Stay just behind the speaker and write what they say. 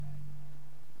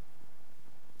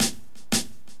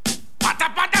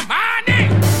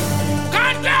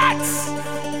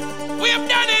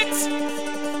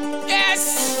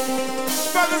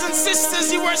and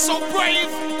sisters, you were so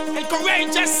brave and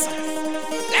courageous.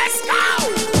 Let's go!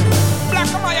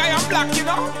 Black am I am black, you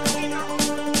know.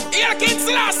 Here kids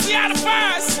last year the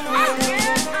first.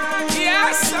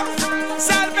 Yes,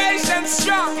 salvation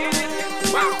strong.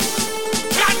 Wow.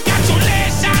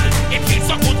 Congratulations, it feels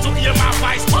so good to hear my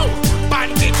voice. Woo!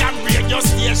 Bandit and radio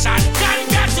station.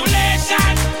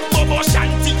 Congratulations, Bobo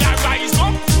Shanti rise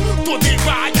up to the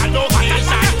royal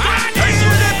occasion.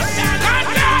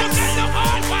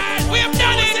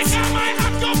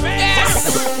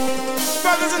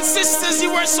 Brothers and sisters,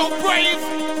 you were so brave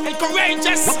and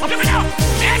courageous. Give it up.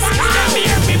 Let's go.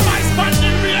 Me voice on the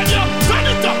radio. Turn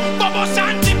it up. Bobo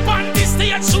Shanti on the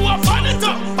stage. Show up on it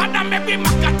up. But I maybe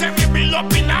Macateri bill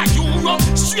up in a euro.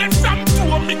 Straight from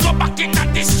tour, me go back in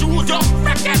at the studio.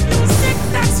 Reggae music,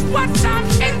 that's what I'm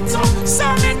into. So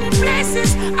many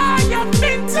places I have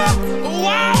been to.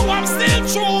 Wow, I'm still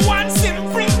true and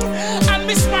simple. And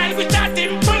me smile with a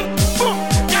dimple.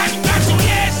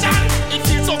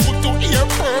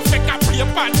 Perfect, I play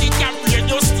upon the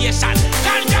radio station.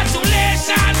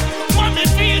 Congratulations, mommy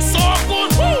feels so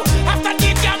good. Woo! After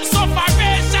the damn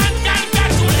separation,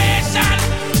 congratulations,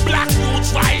 black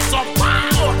roots rise up.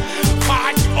 Wow! For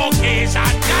the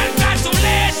occasion,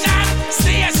 congratulations,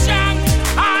 stay strong,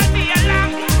 all day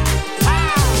long.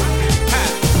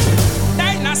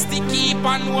 Dynasty keep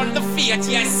on hold the faith,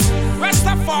 yes.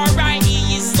 Rastafari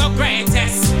is the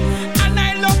greatest, and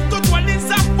I love to dwell in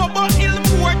Zapobo Hill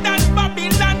more than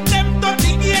Babylon, them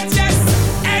 38, yes.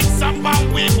 Heads up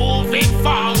and we moving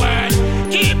forward.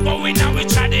 Keep going and we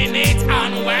treading it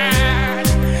onward.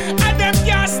 And them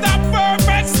can't stop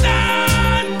perfect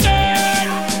standard.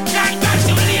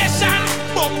 Congratulations,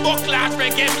 bumbo class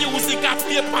reggae music I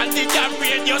play on the damn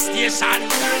radio station.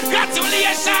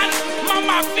 Congratulations,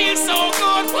 mama feels so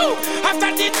good. Woo!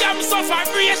 After the damn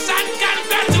separation,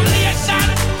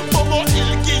 congratulations, Bobo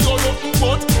Hill give you nothing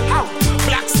but how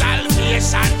black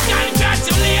salvation.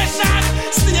 Congratulations,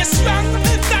 stay strong.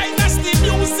 Dynasty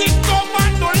music come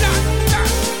and no land.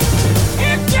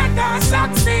 If you don't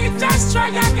succeed, just try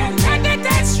again.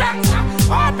 Meditate stronger,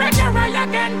 open your eye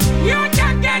again. You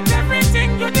can get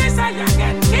everything you desire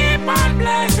again. Keep on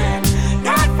blazing,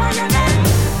 God for your name.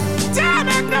 Don't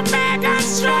make the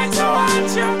pagans try to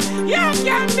haunt you. You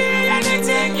can be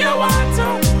anything you want to.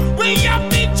 We have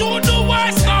been to the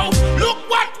worst now. Look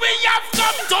what we have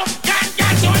come to.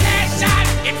 Congratulations,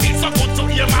 it feels so good to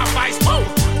hear my voice. Woo!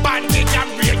 Bandit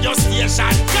and radio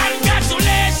station.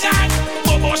 Congratulations,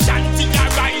 Bobo Shanti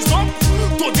rise up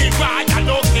to the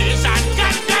royal occasion.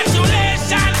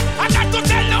 Congratulations, I got to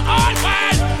tell the whole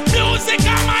world, music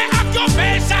is my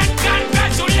occupation.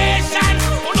 Congratulations,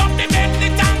 pull up the Bentley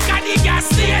tank at the gas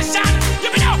station.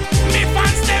 Give me up, me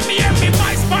fans them hear me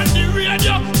voice on the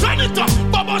radio. Turn it up,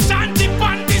 Bobo Shanti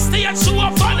on the stage, show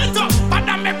up on it up. But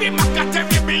I maybe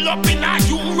Macateri bill up in a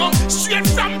euro. Straight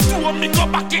from tour, me go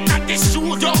back in at the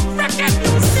studio. Reggae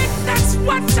music, that's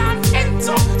what I'm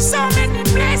into. So many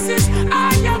places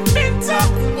I have been to.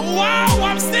 Wow,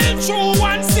 I'm still true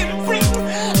and simple.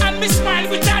 And me smile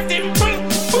with a dimple.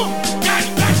 Boom,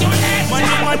 congratulations.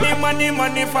 Money, money,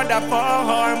 money for the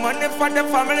poor. Money for the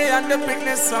family and the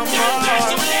picnic some more.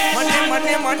 Money,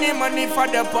 money, money, money for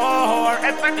the poor.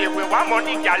 Every day we want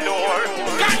money galore.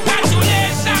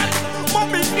 Congratulations,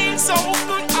 mommy feels so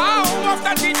good. Oh,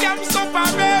 after the damn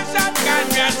separation.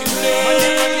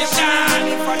 Congratulations,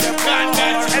 money for the poor.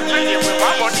 Every day we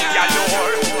want money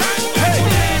galore.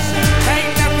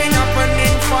 Ain't nothing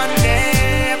happening funny.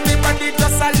 Everybody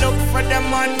just a look for the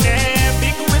money.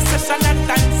 Big recession and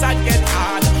times I get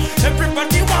hard.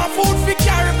 Everybody want food for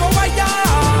carry go a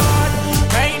yard.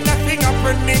 Ain't nothing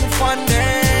happening funny.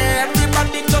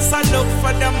 Everybody just a look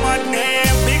for the money.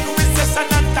 Big recession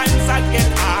and times I get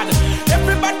hard.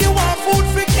 Everybody want food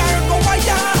for carry go a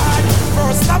yard.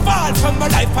 First of all, from my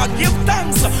life I give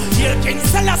thanks. Here King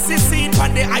Selassie seed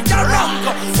on the higher rank.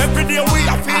 Every day we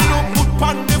have to look good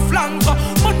on the flank.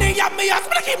 Money at me as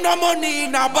but keep no money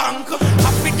in a bank. I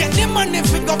forget the money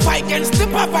fi go fight against the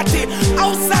poverty.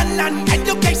 House and land,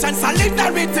 education,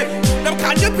 solidarity. Them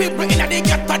call the people in the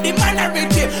ghetto the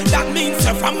minority. That means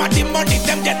from the money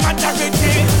them get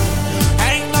majority.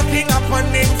 Ain't nothing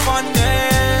happening funny.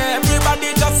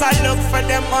 Everybody just a look for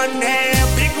the money.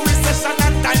 Big recession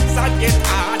and times I get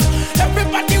hard.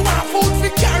 Everybody want food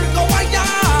for carry go a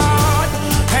yard.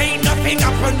 Ain't nothing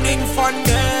happening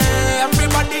funny.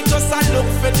 Everybody just a look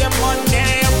for the money.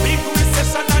 Big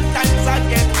recession and times I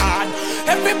get hard.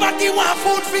 Everybody want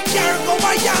food for carry go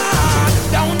a yard.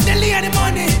 Don't delay the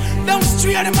money. Don't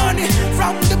stray the money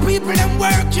from the people them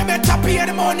work. You better pay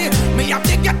the money. Me have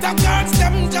to get the girls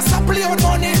them just a play with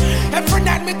money. Every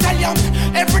night me tell you,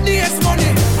 every day is money.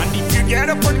 And if you get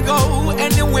up and go.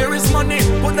 Anywhere is money.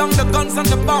 Put down the guns and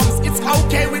the bombs. It's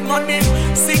okay with money.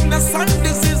 Sickness and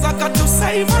disease, I got to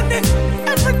save money.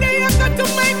 Every day I got to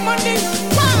make money.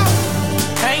 Wow.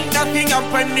 Ain't nothing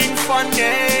happening funny.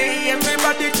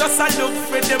 Everybody just a look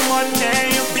for the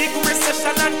money. Big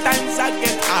recession and times I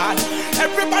get hard.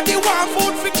 Everybody want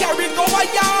food for carry go a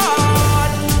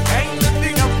yard. Ain't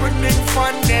nothing happening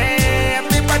funny.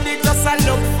 Everybody just a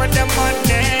look for the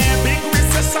money. Big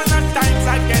recession and times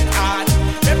I get hard.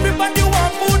 Everybody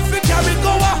want food for carry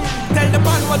go a. Tell the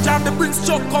man what job the brings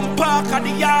truck come park at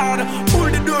the yard. Pull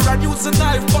the door and use a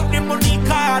knife, cut the money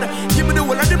card. Give me the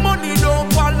whole of the money,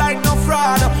 don't fall like no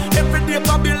fraud. Every day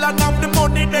Babylon have the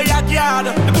money they a guard.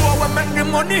 The boy will make the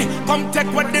money, come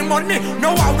take with the money.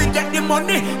 Know how we get the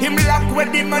money, him lock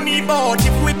with the money. But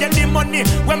if we get the money,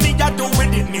 when me a do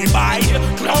with it, me buy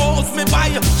clothes, me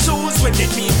buy shoes with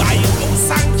it, me buy house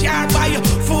and car, buy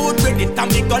food with it. And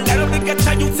me go let me get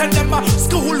to you, tell them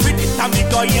school with it. And me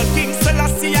go here, King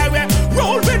Selassie, I will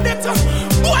roll with it.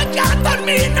 Boy can't turn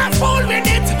me in a fool with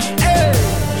it. Hey.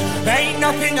 Ain't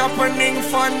nothing happening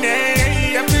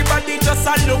funny. Everybody just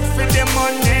a look for the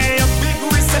money. A big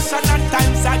recession and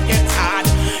times I get hard.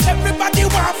 Everybody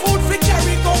want food for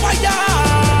carry go a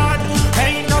yard.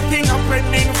 Ain't nothing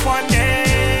happening funny.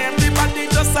 Everybody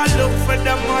just a look for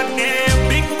the money.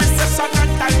 Big recession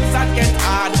and times I get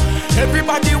hard.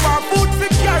 Everybody want food for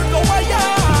carry go a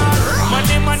yard.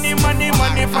 Money, money, money,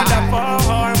 money for the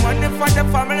poor. Money for the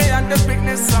family and the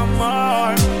business some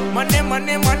more. Money,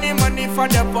 money, money, money for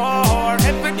the poor.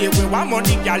 Every day we want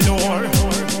money galore.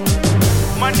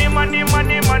 Money, money,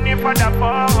 money, money for the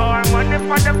poor. Money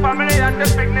for the family and the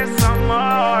business some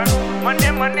more.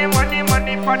 Money, money, money,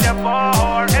 money for the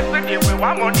poor. Every day we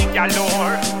want money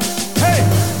galore. Hey!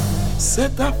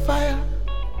 Set a fire.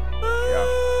 Yeah.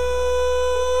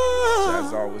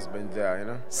 That's always been there, you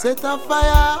know? Set a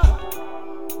fire.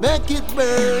 Make it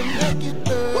burn, make it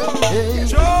burn. Hey.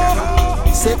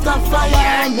 Set a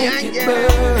fire, make it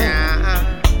burn.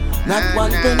 Not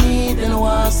one penny, then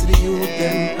was the youth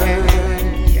them earn.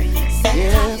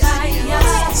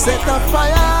 Yes. Set a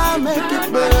fire, make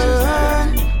it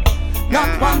burn.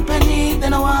 Not one penny,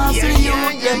 then was the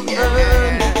youth them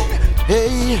earn.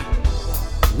 Hey,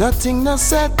 nothing no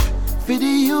set for the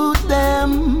youth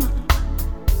them.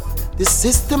 The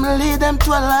system lead them to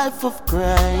a life of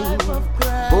crime.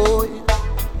 Boy,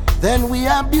 then we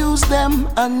abuse them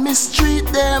and mistreat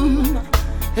them.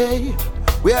 Hey,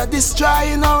 we are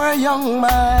destroying our young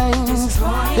minds.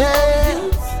 Hey,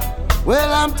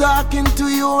 well I'm talking to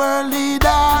you, our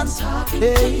leaders.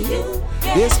 Hey,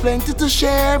 there's plenty to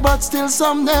share, but still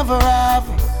some never have.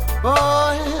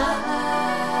 Boy,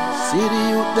 see the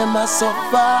youth them a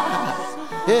suffer.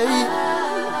 Hey.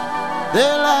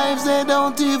 Their lives they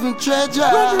don't even treasure.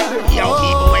 Yo,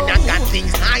 even when I got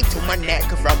things high to my neck,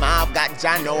 from I've got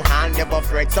John, no hand, never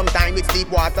fret. Sometimes it's deep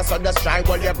water, so just try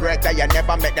while your breath. You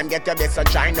never met them get your best, so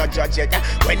try not judge it.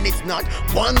 When it's not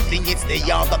one thing, it's the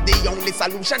other. The only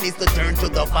solution is to turn to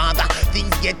the Father.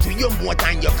 Things get to you more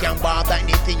time, you can't bother.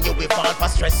 Anything you will fall for,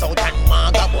 stress out and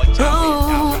maga. But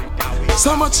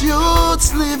so much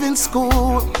youths live in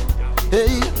school.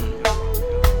 Hey.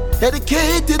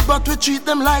 Educated, but we treat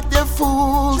them like they're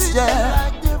fools,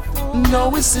 yeah. Now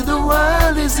we see the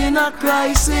world is in a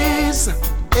crisis.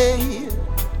 Hey,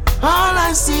 all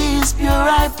I see is pure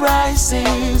high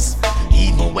prices.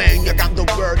 Even when you got the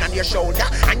world on your shoulder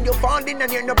and you're falling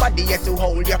and you're nobody yet to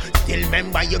hold you, still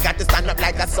remember you got to stand up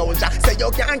like a soldier. Say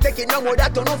you can't take it no more,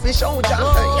 that don't know for shoulder.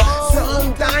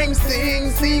 Sometimes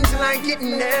things seems like it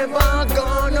never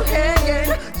gonna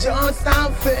end. Just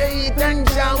have faith and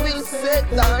Jah will set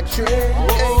that trend.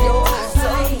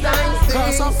 Sometimes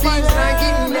things seems like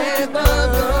it never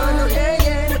gonna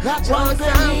end. Just have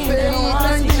faith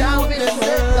and Jah will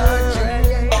set that trend.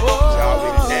 Jah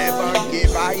will never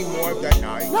give I more than I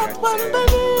Not can one say.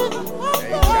 penny.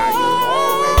 You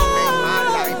always make my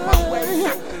life a way.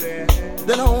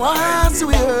 They don't want to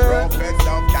hear.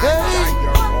 Hey,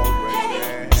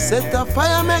 set a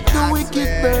fire, make the wicked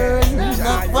burn.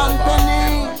 Not one penny.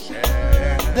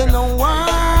 They don't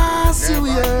want to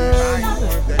hear.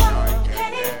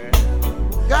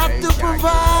 Got to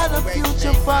provide a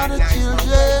future for the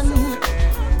children.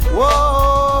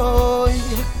 Whoa.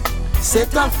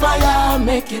 Set a fire,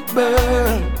 make it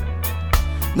burn.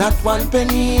 Not one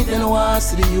penny, then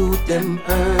was the youth them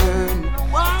earn.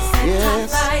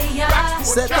 Yes.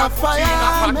 Set a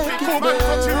fire, make it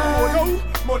burn.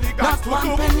 Not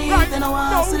one penny, then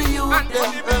was the youth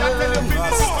them earn.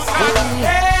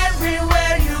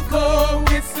 Everywhere you go,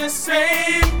 it's the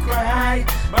same cry.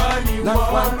 Money,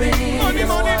 not one penny, then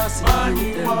was the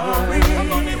youth them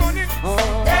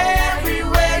earn.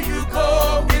 Everywhere you go,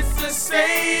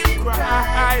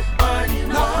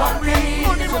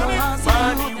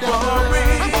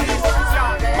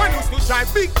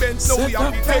 big Benz, now we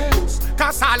have to take loose.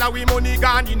 Cause all our money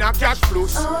gone in a cash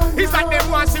flows. It's like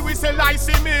them want see we say lice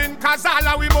him in. Cause all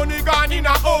our money gone in a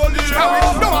holy. We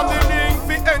don't have the link,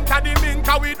 we enter the link.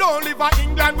 Cause we don't live in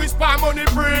England, we spare money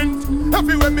print.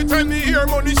 Everywhere me turn me here,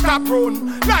 money stop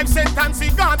run. Life sentence, he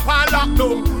gone for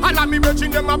lockdown. All of me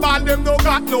brethren, them a ball, them no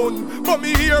got none. But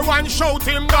me hear one shout,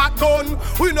 him got done.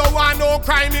 We no want no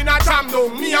crime in a jam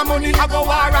down. Me a money have a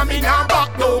war and me now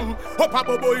back down. Up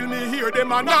a boil me hear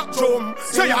them a knock drum.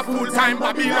 Say a full time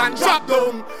Babylon drop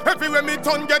down. Everywhere me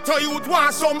turn get to youth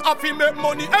want some happy make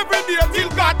money every day till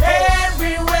God come.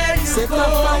 Everywhere you set go,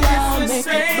 fire, it's the make it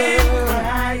same burn.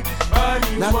 right.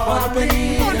 Money, Not one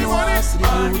penny, they want to see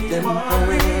them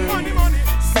burn.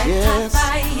 Yes,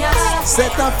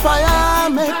 set a fire,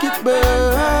 make it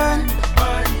burn.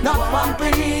 Not one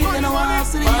penny, they want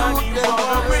to see them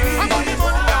burn.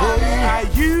 I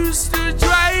used to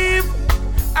drive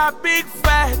a big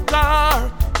fat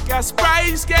car. Gas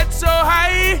price gets so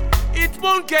high, it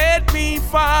won't get me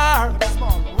far.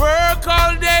 Work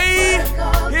all day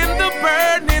in the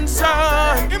burning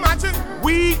sun.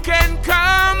 Weekend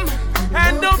come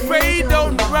and the pay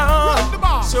don't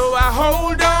run. So I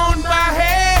hold on my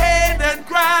head and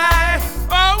cry.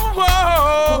 Oh, oh,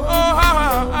 oh,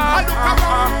 oh,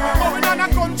 oh. Going on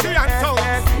a country and town.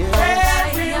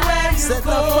 Everywhere you set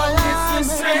go, a fire, it's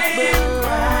the same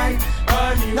cry.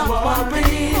 Not one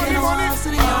penny, they want to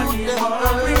see them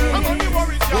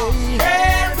burn.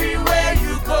 Everywhere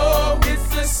you go, it's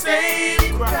the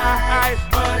same cry.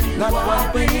 Not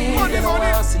one penny, they want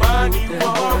to see them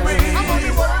burn.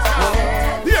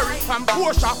 Hear it from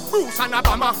Portia, Bruce and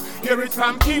Obama. Hear it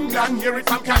from England, hear it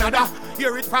from Canada.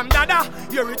 Hear it from Dada,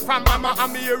 hear it from Mama.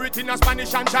 And me hear it in a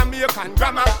Spanish and Jamaican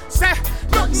grammar. Say,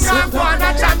 nothing can go on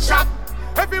a jam shop.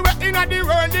 Everywhere in the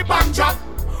world, the bank drop.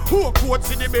 Who quotes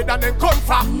in the bed and then come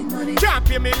for? Can't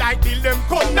pay me like till them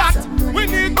come that. We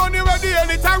need money where the hell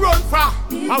it a run for.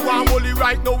 I want money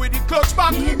right now with the clutch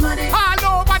back.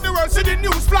 All over the world see the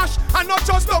news flash. And not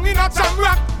just down in a jam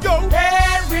rock. Yo.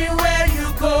 Everywhere you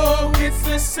go, it's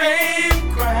the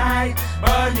same cry.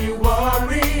 Money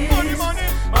worries. Money, money.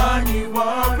 Money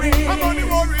worries. Money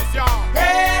worries, y'all.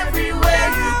 Everywhere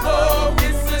you go,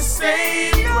 it's the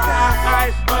same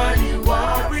cry. Money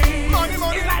worries. Money,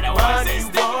 money. It's like the one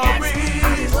system.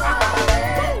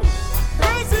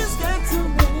 Praises get to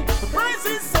me,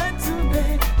 praises said to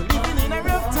me. We're living in a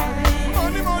rough time.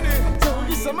 Money, money. I told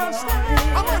you so much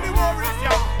time. Money worries,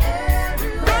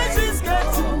 y'all. Praises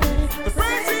get to me, the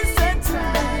praises said to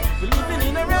me. We're living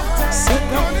in a rough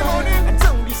time. Money, I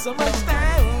told you so much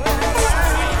time.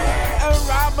 A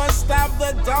robber stabbed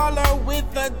the dollar with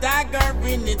a dagger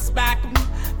in its back.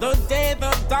 The day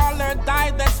the dollar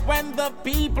died, that's when the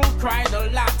people cried a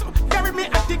lot. Carry me,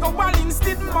 I dig a wall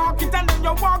instead market, and then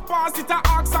you walk past it and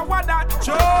ask her what that.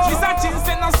 She's a chins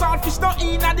and a saltfish, no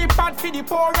in and the pot for the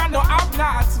poor and no have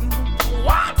not.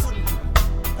 What?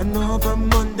 Another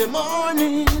Monday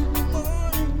morning.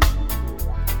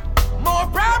 More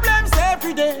problems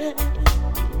every day.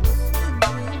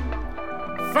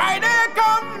 Friday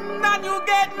come and you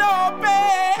get no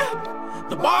pay.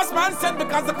 The boss man said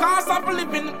because the cost of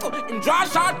living him draw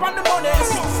short on the money.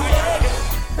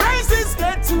 Prices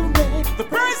get to me, the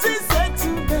prices get to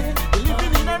me. We're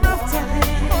living in a rough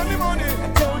time. money, money.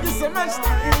 I told you so much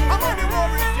time. Money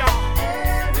worries,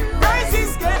 y'all.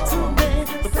 Prices get to me,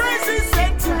 the prices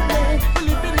get to me. We're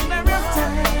living in a rough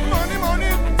time. Money, money.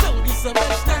 I told you so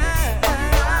much time.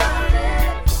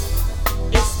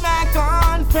 It's my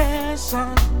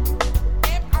confession.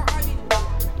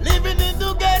 Living in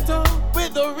the ghetto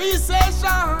with a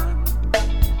recession.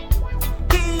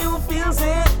 He who feels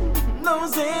it,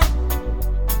 knows it.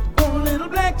 Poor little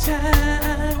black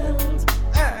child.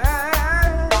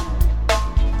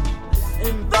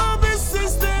 And though the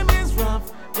system is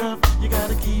rough, you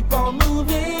gotta keep on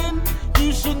moving.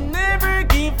 You should never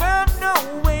give up, no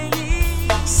way.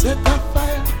 Set a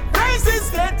fire. Prices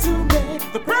get to me,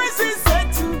 the prices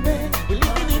set to me. We're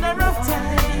living in a rough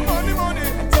time. Money, money.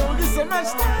 I told you so much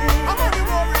time. Money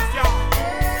worries, y'all.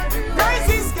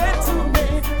 Prices get to me,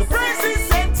 the prices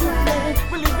set to me.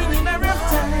 We're living in a rough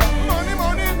time. Money,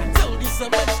 money. I told you so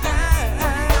much time.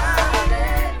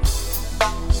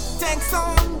 Tax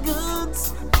on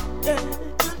goods,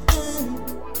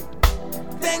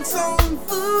 tax on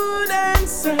food and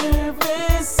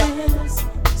services.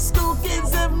 School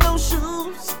kids have no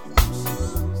shoes.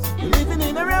 We're living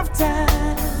in a rough time.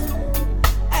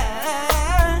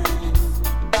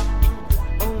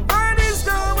 What is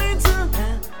going to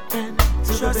happen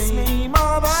to Trust the baby me,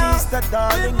 mother? she's the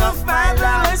darling with of my life.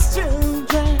 fatherless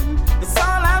children. That's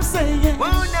all I'm saying.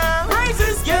 Well, now,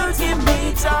 Praises you get to give me,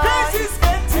 me joy praises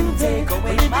get to and take me. away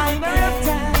We're living my in a rough pain.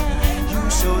 time.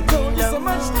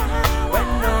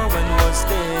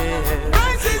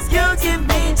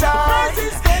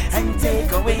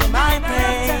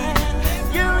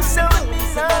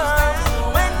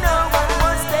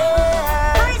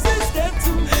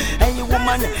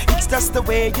 woman, it's just the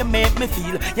way you make me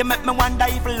feel. You make me wonder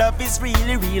if love is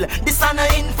really real. This ain't no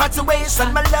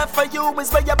infatuation, my love for you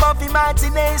is way above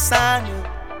imagination.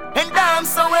 And I'm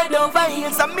so head over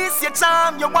heels, I miss your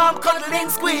charm, your warm cuddling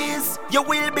squeeze. You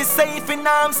will be safe in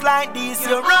arms like these,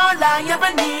 you're all I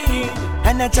ever need.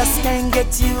 And I just can't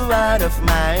get you out of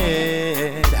my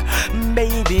head.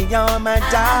 Baby, you're my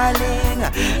darling,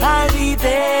 I'll be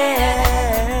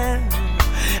there.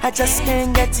 I just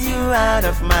can't get you out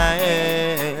of my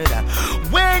head.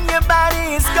 When your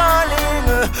body is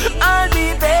calling, I'll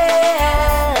be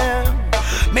there.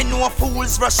 Me know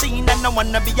fools rushing and I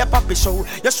wanna be a puppy show.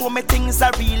 You show me things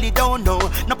I really don't know.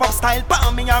 No pop style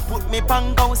palm me or put me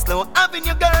pan go slow. Having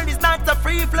your girl is not a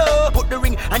free flow. Put the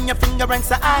ring on your finger and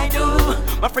say I do.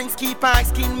 My friends keep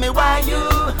asking me why you.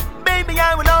 Baby,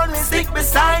 I will always stick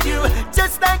beside you.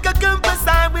 Just like a compass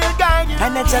I will guide you.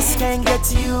 And I just can't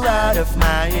get you out of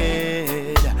my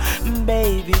head.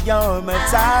 Baby, you're my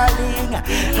darling,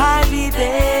 I'll be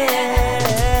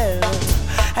there.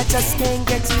 I just can't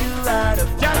get you out of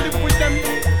my head. Can't live with them,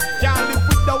 can't live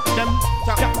without them.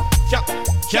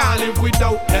 Can't live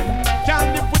without them,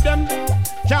 can't live with them,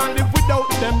 can't live without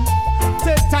them.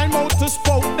 Take time out to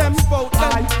spout them.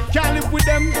 I can't live with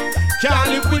them, can't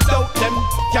live without them.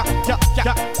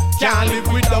 Can't live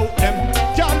without them,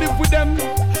 can't live with them,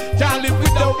 can't live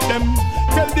without them.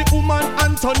 Tell the woman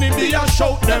Anthony be a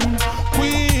shout them.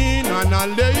 Queen and a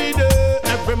lady,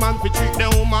 every man be treat the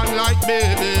woman like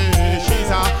baby. She's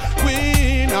a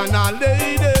queen and a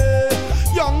lady.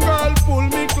 Young girl pull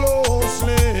me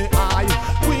closely. I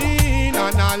queen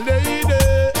and a lady.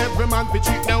 Every man be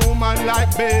treat the woman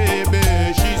like baby.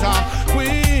 She's a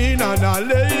queen and a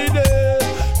lady.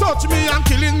 Touch me and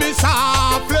killing me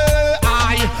softly.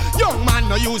 Young man,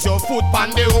 no use your foot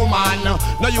pan the woman.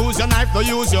 No use your knife, no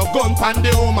use your gun pan the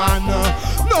woman.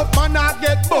 No man a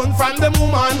get bun from the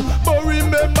woman. But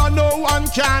remember, no one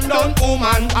can done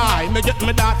woman. I me get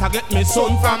me daughter, get me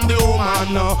son from the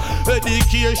woman.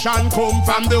 Education come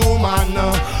from the woman.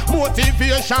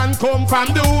 Motivation come from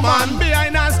the woman.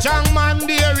 Behind a strong man,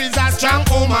 there is a strong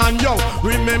woman. Yo,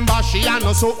 remember she a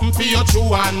no something for your true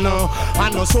one.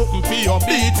 And no something for your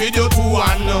beat with your two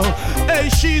one. Hey,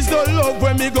 she's the love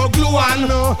when me go glue on.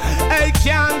 I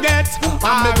can't get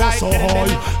and me go so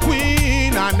high.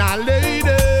 Queen and a lady.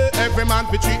 Every man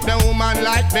be treat the woman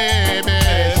like baby.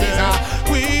 She's a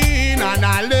queen and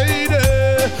a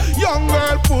lady. Young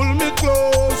girl pull me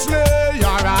closely.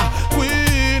 You're a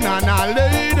queen and a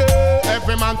lady.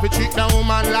 Every man be treat the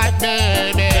woman like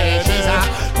baby. She's a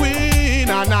queen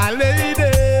and a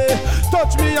lady.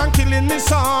 Touch me and killing me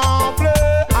softly.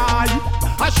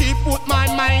 As she put my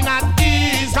mind at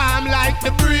ease, I'm like the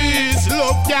breeze,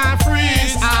 love can't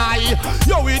freeze.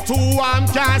 Yo, it too warm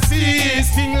can't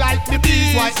cease, sting like the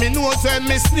bees. Wipe me nose when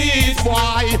me sneeze,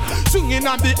 boy. Swinging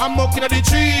on the hammock in the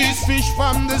trees, fish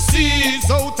from the seas,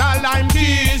 out of lime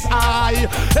keys.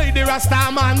 Hey, the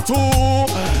Rasta man too.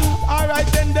 Alright,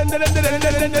 then,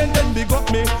 big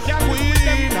up me.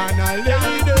 Queen and a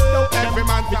lady. Every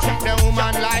man be check the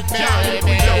woman like me.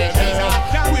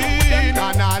 Queen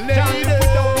and a lady.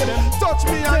 Touch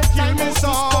me and kill me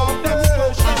softly.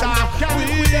 She's a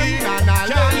queen and a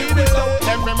lady.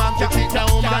 Every man can treat a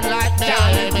woman like me.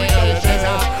 She's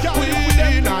a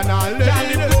queen and a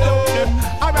lady.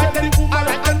 Alright,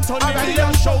 Anthony, you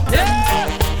show them.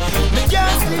 Me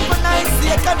can't sleep when I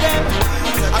see a them.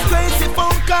 A crazy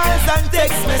phone calls and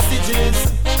text messages.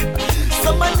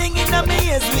 Someone in a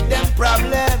maze with them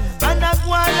problems. And I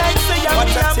go on like say I'm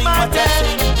in a madden.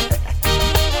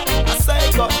 I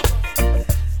say go.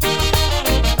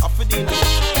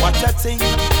 What a thing,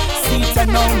 sweet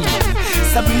and known.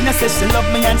 Sabrina says she love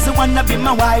me and she wanna be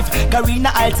my wife. Karina,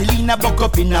 Altelina buck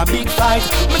up in a big fight.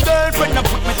 My girlfriend a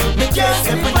put me to me chest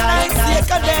every night.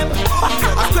 Sick of them,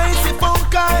 a crazy phone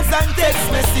calls and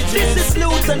text messages. This is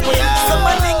loot and win.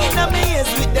 Someone in a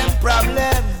maze with them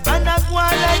problems. And I go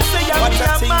on like say I'm in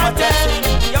a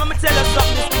madden. You want me tell us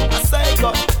something? I say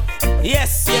go.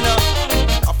 Yes, you know.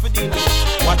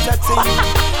 What a thing,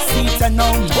 sweet and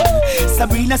known.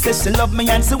 Sabrina says she love me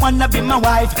and she wanna be my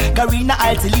wife. Karina,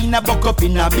 Altelina buck up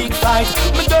in a big fight.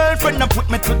 My girlfriend a put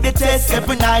me to the test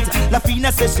every night.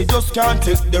 Lafina says she just can't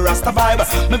take the Rasta vibe.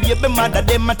 My baby mother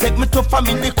them a take me to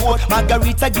family court.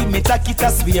 Margarita give me taquita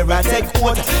swear I take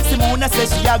court. Simona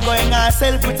says she a going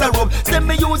herself with a rope. Send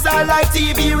me use her like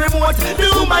TV remote. The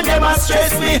woman them a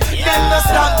stress me, them no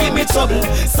stop give me trouble.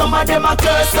 Some of them a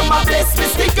curse, some a bless me,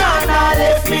 stick on and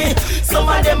left me. Some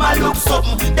of them a look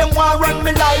something, them want run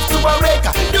me life to a wreck.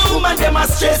 The woman them a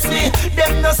stress me,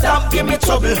 them no stop give me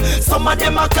trouble. Some of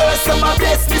them a curse, some a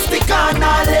bless me, stick on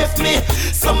and left me.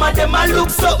 Some of them a look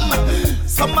something,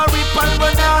 some a rip and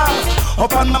run off.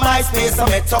 Up on my MySpace, I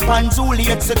met up on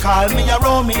Juliet, she call me a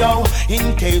Romeo.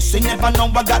 In case you never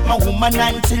know, I got my woman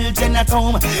and children at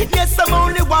home. Yes, I'm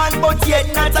only one, but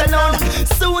yet not alone.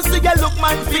 Susie, you look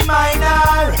man fi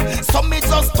minor. So me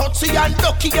just touch you and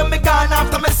lucky and me gone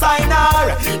after me sign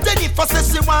her. Jennifer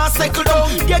says she want cycle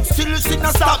down. Get still, she no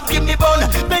stop, give me bun.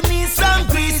 Venice and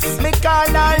Greece, me call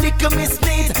her lick Miss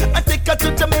Neat. I take her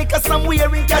to Jamaica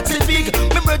somewhere in Cattle Big.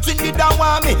 Me merging did not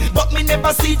want me, but me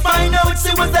never see it. Find out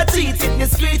she was a cheat in the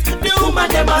street. The woman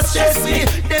them a stress me,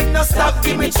 them no stop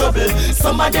give me trouble.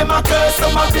 Some of them a curse,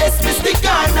 some a bless me. Stick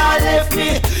on and left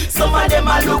me. Some of them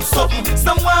a look something,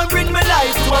 someone bring me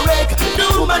life to a wreck.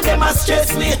 The woman them a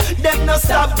stress me, them no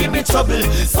stop give me trouble.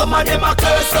 Some of them a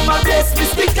curse, some a bless me.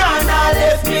 Stick on and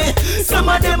left me. Some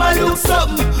of them a look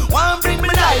something, one bring me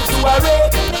life to a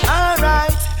wreck.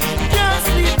 Alright, can't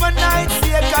sleep at night,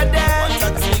 see a goddamn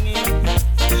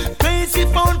crazy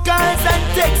phone calls and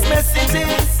text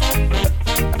messages.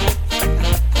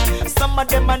 Some of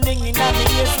them are dinging on me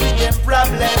ears with them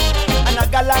problem. And I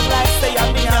got long like say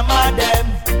I'm me and my them.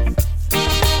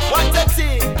 What a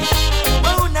thing,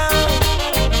 oh no.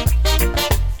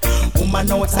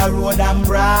 Woman out a road and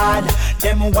broad,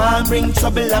 them want bring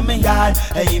trouble on me yard.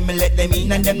 Hey, me let them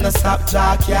in and them no stop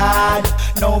talk yard.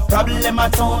 No problem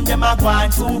at home, them a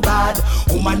going too bad.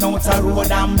 Woman out a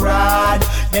road and broad,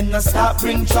 them no stop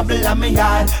bring trouble on me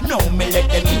yard. No, me let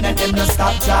them in and them no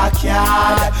stop talk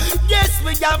yard. Yes,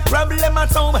 we have problem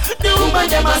at home. The woman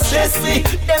them a stress me,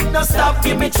 them no stop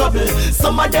give me trouble.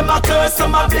 Some of them a curse,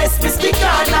 some a bless me. Stick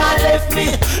on and left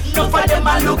me. Enough of them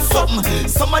a look something,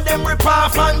 some of them rip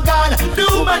off and gone. The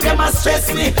woman them a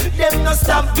stress me, them no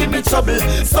stop give me trouble.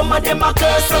 Some of them a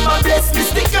curse, some a bless me.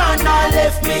 Stick on and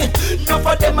left me. Enough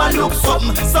of them a look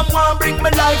something, someone bring my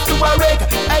life to a wreck.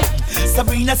 Hey.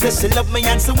 Sabrina says she love me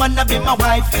and she wanna be my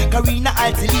wife. Karina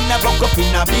Altelina broke up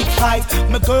in a big fight.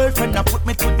 My girlfriend a put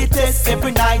me to the test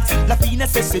every night. Lafina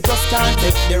says she just can't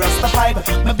take the Rasta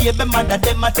vibe. My baby mother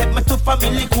them a take me to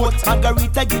family court.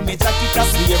 Margarita give me jacket a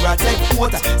swear I take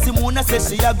quote. Simona says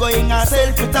she a going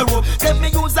herself with a rope. Then me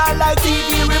use her like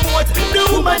TV remote. The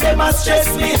woman them a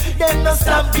stress me, them no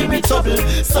stop give me trouble.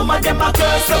 Some of them a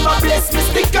curse, some a bless me.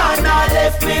 Stick on and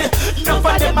left me. Enough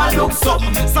of them a look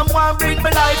something, someone bring my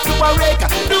life to a wreck.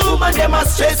 The woman them a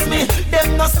stress me,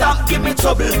 them no stop give me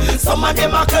trouble. Some of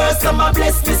them a curse, some a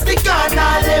bless me. Stick on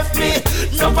and left me.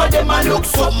 Enough of them a look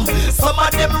something, some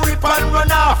of them rip and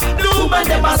run off. The woman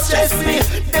them a stress me,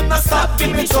 them no stop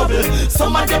give me trouble.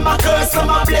 Some of them a curse, some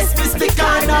a bless me. Stick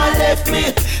on and left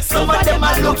me. Some of them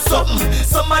a look something,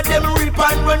 some of them rip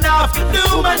and run off.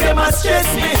 The woman them a stress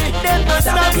me, them no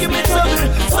stop give me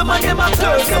trouble. Some of them a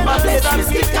curse, some a bless me.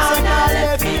 Stick on and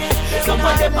left me. Some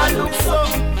of them a look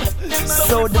something,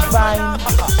 so divine.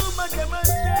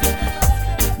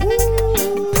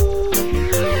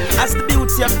 As the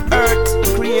beauty of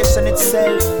earth, creation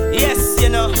itself. Yes, you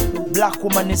know, black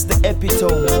woman is the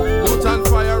epitome. Put on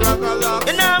fire, you know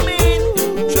what I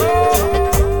mean?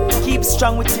 Sure. Keep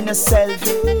strong within yourself.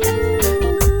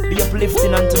 Be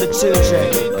uplifting unto the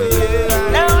children.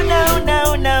 No, no,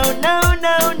 no, no, no,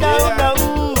 no, no, no.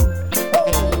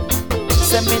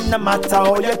 Say me no matter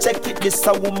how you check it, this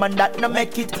a woman that no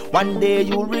make it. One day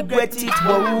you'll regret it.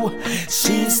 Whoa,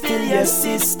 she's still your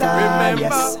sister. Remember?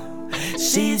 Yes,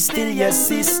 she's still your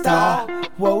sister.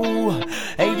 Whoa,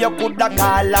 hey, you coulda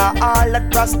call her all a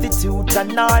prostitute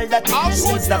and all that.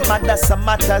 She's the mother, some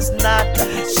matters not.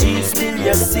 She's still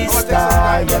your sister.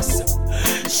 Yes,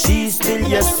 she's still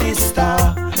your sister.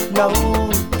 No.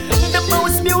 The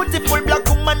most beautiful black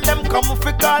woman them come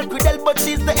for call Credel, but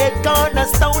she's the head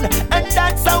cornerstone, and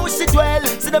that's how she dwell.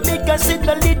 See the bigger she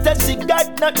the little, she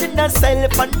got nothing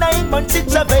herself. And 9 months she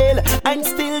travel and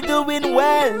still doing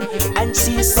well. And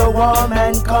she's so warm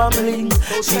and comely,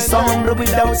 she's so humble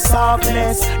without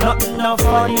softness, nothing no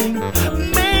funny.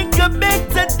 Make a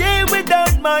better day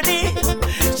without money.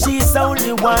 She's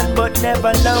only one but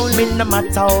never lonely. No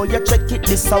matter how you check it,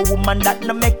 this a woman that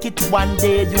no make it. One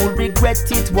day you'll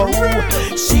regret it. Whoa,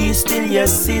 she's still your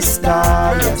sister.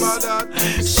 Yes,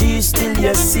 she's still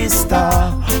your sister.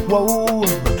 Whoa,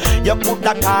 you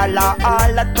coulda call her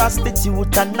all a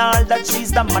prostitute and all that.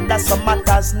 She's the mother, some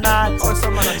matters not.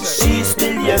 She's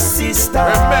still your sister.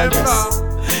 Yes,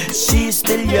 she's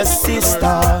still your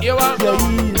sister.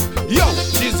 Yo,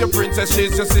 she's your princess,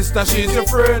 she's your sister, she's your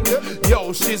friend.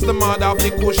 Yo, she's the mother of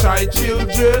the Kushite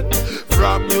children.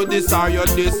 From you this are your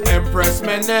this Empress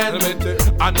Menen,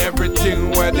 and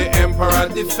everything where the emperor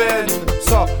defend.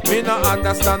 So, me no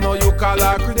understand how you call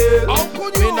her Credel.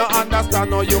 Me no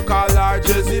understand how you call her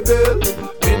Jezebel.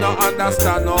 Me no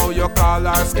understand how you call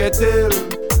her Sketel.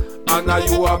 And now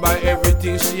you are buy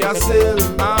everything she a sell.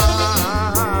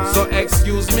 So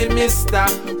excuse me, mister,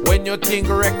 when you think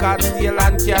record deal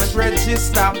and cash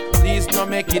register, please no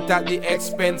make it at the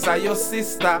expense of your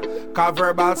sister. Cause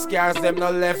verbal scars them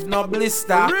no left no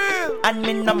blister. And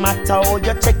me no matter how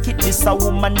you check it, this a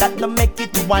woman that no make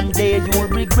it. One day you'll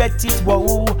regret it.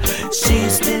 Whoa,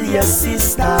 she's still your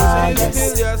sister.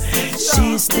 Yes,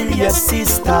 she's still your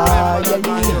sister.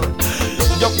 Yeah.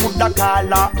 You coulda call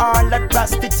her all that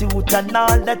prostitute and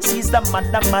all that she's the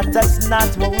man that matters not.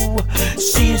 Whoa,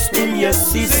 she's still your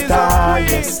sister.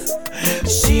 Yes,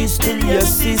 she's still your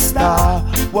sister.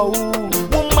 Whoa,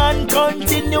 woman,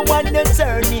 continue on your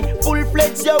journey,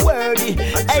 full-fledged you're worthy.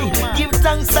 Hey, give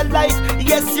thanks to life,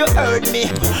 yes you heard me.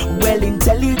 Well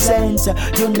intelligent,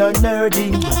 you know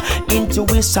nerdy.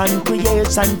 Intuition,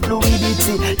 creation,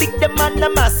 fluidity. Lick the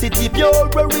animosity, pure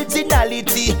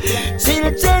originality.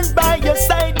 Children by your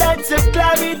side, that's your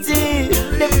clarity.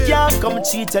 Them can't come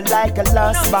cheat you like a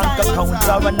lost bank account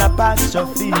or an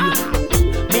apostrophe.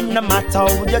 Me no matter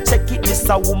how you check it, this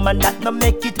a woman that no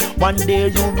make it. One day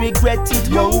you regret it,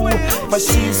 whoa. But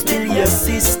she's still your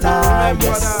sister,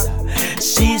 yes.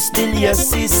 She's still your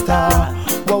sister,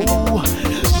 whoa.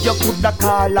 You coulda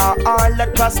call her all a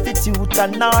prostitute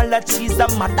and all that she's a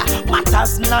mother,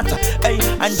 matters not, hey.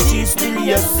 And she's still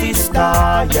your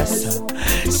sister, yes.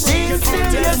 She's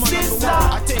still your sister.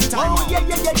 Oh yeah.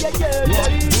 What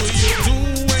do you do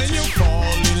when you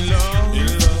fall in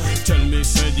love? Tell me,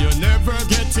 said you never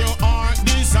get your heart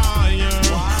desire.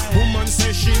 Woman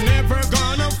says she never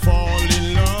gonna fall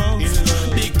in love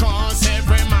because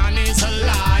every man is a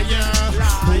liar.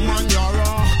 Woman, you're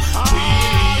a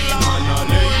queen and a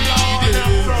lady.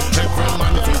 Every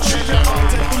man can check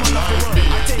out like me.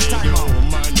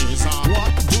 Woman is a.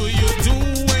 What do you do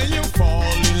when you fall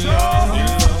in love?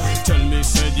 Tell me,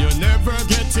 said you never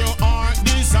get your heart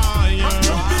desire.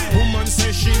 Woman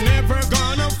says she never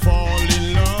gonna fall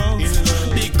in love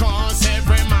because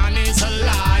every man is a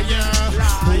liar.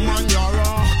 Woman, you're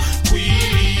a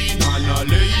queen and a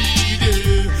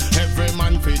lady. Every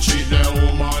man fi treat the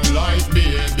woman like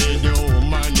baby. The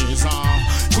woman is a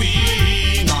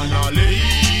queen and a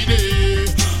lady.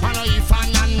 And if a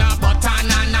nana but a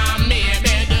nana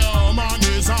maybe the woman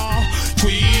is a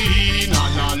queen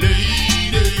and a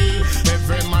lady.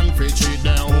 Every man fi treat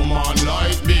the woman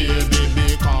like baby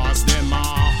because them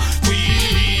are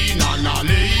queen and a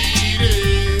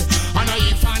lady. And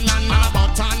if a nana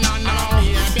but a nana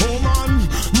woman,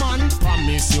 man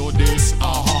promise you this,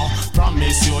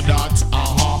 promise you that,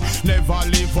 never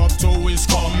live up to his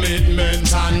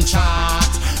commitment and chat.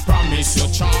 Promise you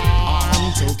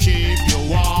charm to keep you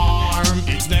warm.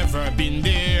 It's never been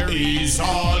there, he's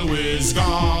always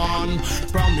gone.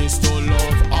 Promise to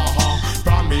love,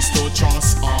 promise to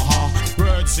trust,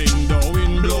 words in the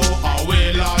wind blow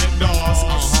away like dust.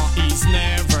 He's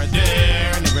never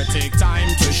there, never take time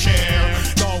to share.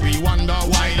 Now we wonder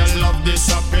why the love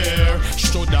disappear.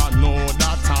 Shoulda know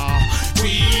that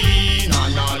queen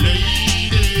and a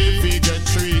lady, we get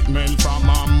treatment from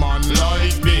a man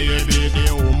like baby.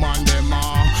 The woman them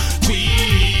are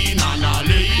queen and a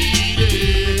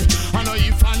lady. And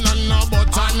if a nana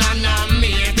but a nana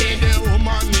maybe the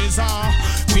woman is a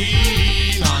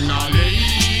queen and a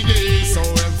lady. So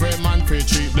every man fi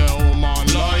treat the woman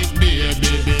like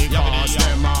baby because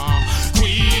them are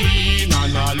queen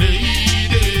and a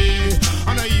lady.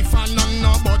 And if a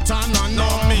nana but a nana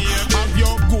have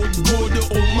your good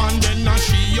woman, then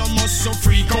she you must so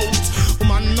freak out.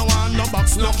 Woman no want no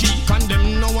box no kick and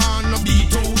them no want no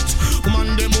beat out.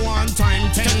 Woman them want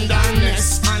time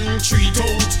tenderness and treat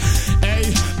out.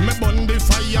 Hey, me burn the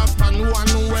fire pan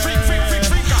one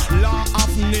way. Law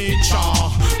of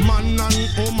nature, man and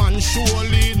woman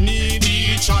surely need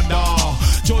each other.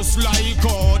 Just like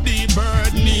how the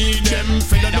bird need them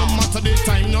feather. No matter the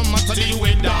time, no matter the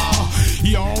weather.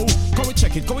 Yo, come we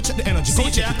check it, come we check the energy, come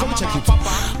we check it, come we check it.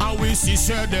 And we see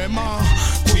say them a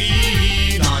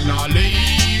queen and a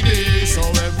lady. So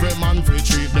every man fi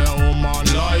treat the woman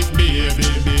like baby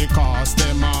because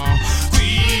them a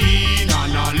queen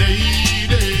and a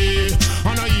lady.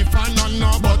 And if a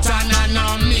nana but a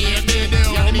nana maybe the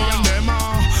woman them a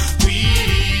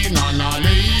queen and a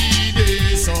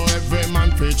lady. So every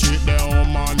man fi treat the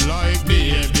woman like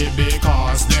baby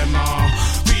because them a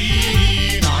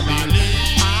queen and a lady.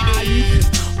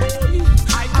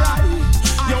 I cry,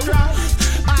 yo,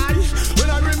 when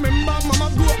I remember mama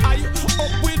grow I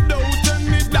up without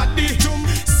any daddy.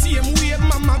 Same way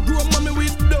mama grow mommy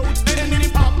without any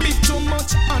papi. Too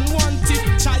much unwanted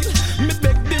child. Me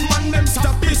beg the man them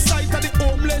stop the sight of the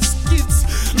homeless kids.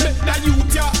 Make the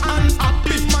youth ya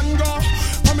unhappy man go.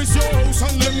 Promise your house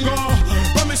and them go.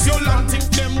 Promise your land think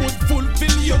them would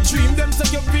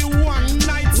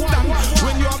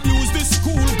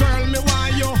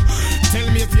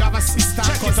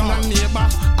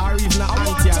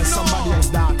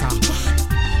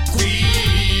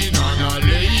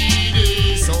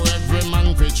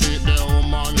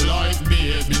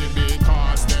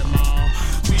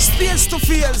to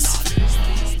phase.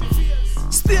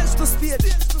 Stage to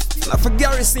stage. Not for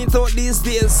garrison out these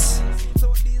days.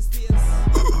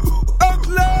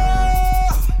 Outlaw!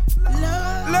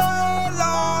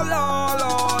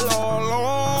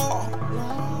 Law.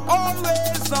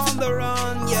 Always on the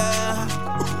run, yeah.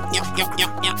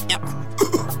 Yep.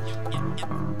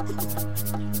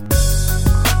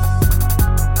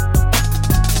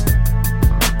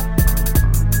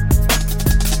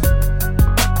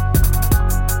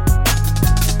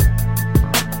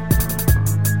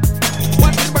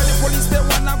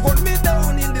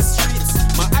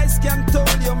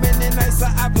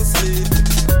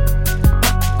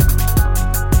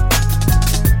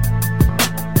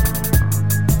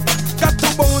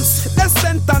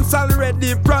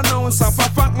 Already pronounced off a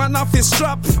fat man off his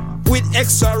strap with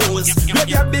extra rolls.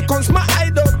 Reggae becomes my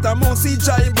hideout, I'm on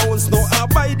CJ bones. No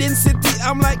abiding city,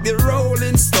 I'm like the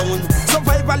Rolling Stone.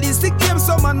 Survival is the game,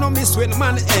 so man no miss when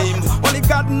man aim. Only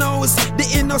God knows the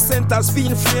innocent has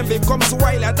been framed. Becomes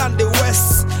wilder than the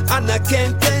west, and I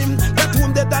can't tame. That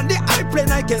wounded than the airplane,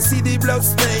 I can see the blood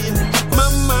stain.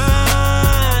 Mama,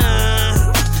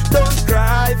 don't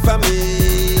cry for me.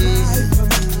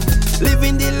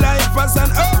 Living the life as an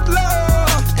outlaw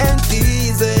ain't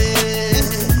easy.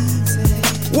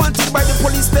 Wanted by the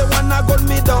police, they wanna gun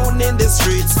me down in the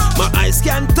streets. My eyes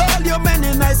can't tell you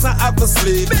many nights I have to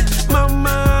sleep.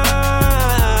 Mama,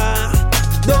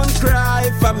 don't cry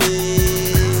for me.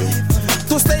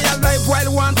 To stay alive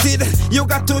while wanted, you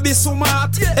got to be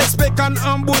smart. Expect an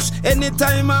ambush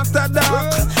anytime after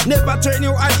dark. Never turn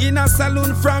your eye in a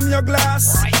saloon from your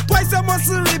glass. Twice you must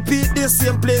repeat the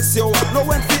same place you are. Know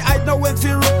when fi hide, know when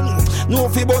fi run. Know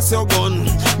fi bust your gun.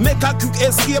 Make a quick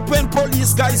escape when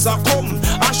police guys are come.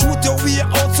 And shoot your way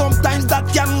out, sometimes that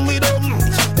can be done.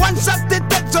 One shot they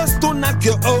take just to knock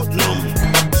you out numb.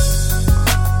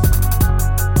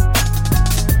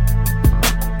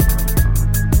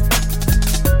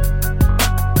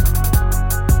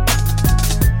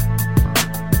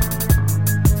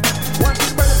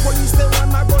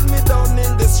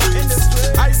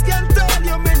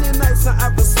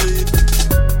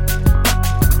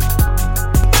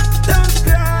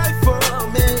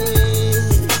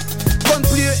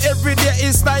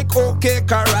 Okay,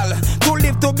 Carol. To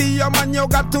live to be a man, you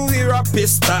got to wear a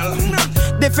pistol.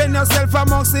 Defend yourself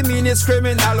amongst the meanest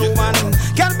criminal woman.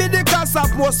 Can be the cause of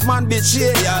postman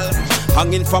betrayal.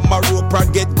 Hanging from a rope or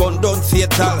get gunned down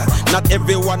fatal. Not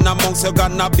everyone amongst you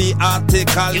gonna be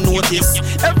article. Notice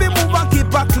every move and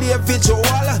keep a clear visual.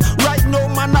 Right now,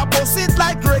 man, I boss it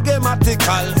like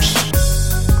reggae-matical.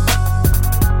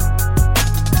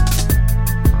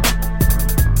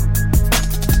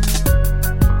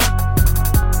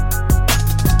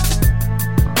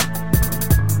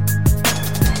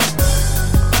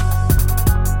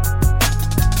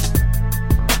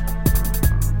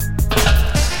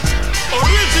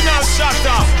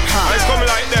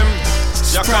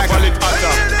 Catholic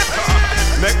atta.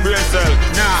 Make brain cell.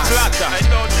 Splatter.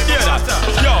 Hear that?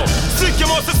 Yo, sick you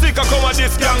must sick I come at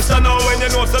this gangster now. When you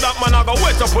know so that man I go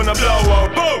wet up on the blow.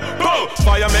 Boom, boom.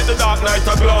 Fire make the dark night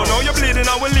a glow. Now you're bleeding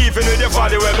and we're leaving with your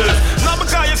body rebels. Not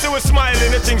because you see we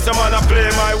smiling, you think some man a play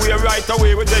my way right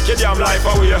away. We take your damn life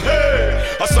away. Hey,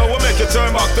 so we make you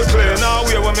turn back to clear. Now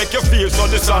we will make you feel so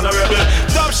dishonorable.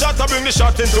 Top shot I bring the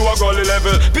shot into a gully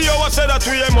level. P.O. said that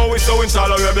we MO is so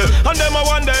intolerable. And them I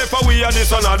wonder if we are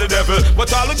this or not the devil. But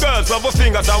all the girls love our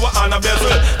fingers and our Anna bezel.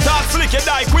 Talk slick, you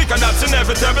die quick and that's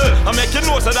inevitable. I make you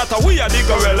know so that we are the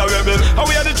gorilla rebel. And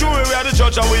we are the jury, we are the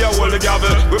judge and we are all the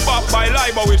gavel. We back by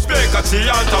lie but we speak at tea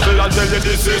and table. And tell you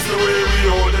this is the way we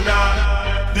hold the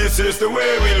night. This is the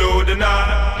way we load the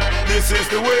night. This is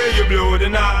the way you blow the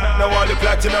night. Now all the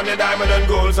platinum, the diamond and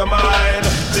golds are mine.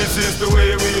 This is the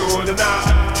way we hold the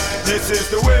night. This is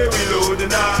the way we load the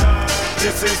night.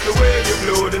 This is the way you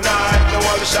blow the night. Now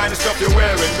all the shiny stuff you're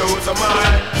wearing, those are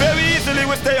mine. Very easily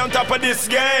we stay on top of this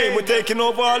game. We're taking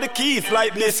over all the keys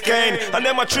like Bliss Kane. And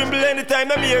them a tremble anytime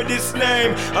them hear this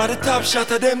name. And the top shot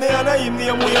of them, and I him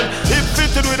name Wayne. Hip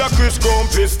fitted with a Chris Chrome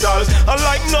pistol. I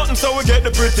like nothing so we get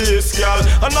the prettiest gal.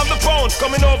 And of the pounds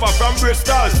coming over from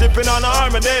Bristol. Sipping on a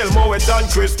Armadale, more wet than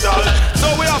crystal. So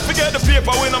we have to get the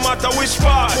paper, we no matter which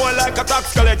part. More like a tax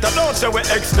collector, don't say we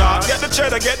extra. Get the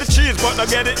cheddar, get the cheese, but not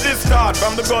get it this start.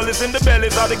 From the gullies in the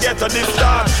bellies of the ghetto this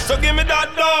start. So give me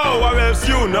that now, or else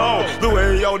you know the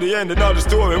way how the ending of the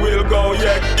story will go.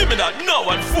 Yeah, give me that now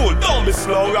and fool, don't be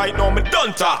slow. Right now me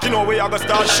done talk, you know we are gonna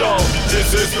start show.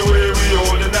 This is the way we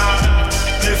hold the night.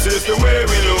 This is the way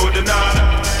we load the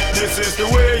night. This is the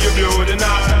way you blow the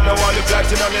night. Now all the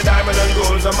platinum, the diamond and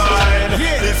golds are mine.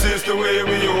 This is the way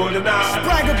we hold the night.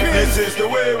 This is the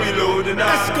way we load the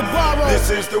night. This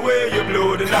is the way you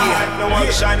blow the night. Now all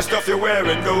the shiny stuff you're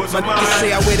wearing, those are mine. You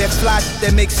say I wear that fly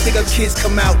that makes stick-up kids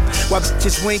come out. While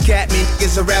bitches wink at me,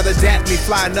 niggas would rather dap me.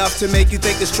 Fly enough to make you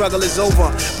think the struggle is over.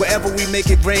 Wherever we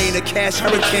make it rain, a cash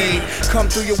hurricane come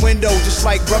through your window just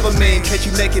like rubber man. Catch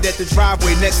you naked at the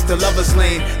driveway next to Lover's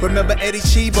Lane. Remember Eddie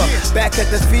Cheever, back at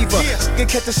the fever. Can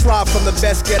catch a slob from the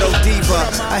best ghetto diva.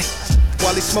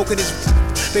 While he's smoking his,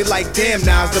 they like, damn,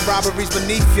 now the robbery's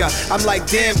beneath ya. I'm like,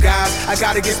 damn, guys, I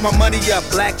gotta get my money up.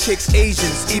 Black chicks,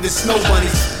 Asians, even snow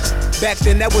bunnies. Back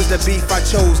then that was the beef I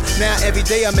chose. Now every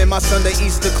day I'm in my Sunday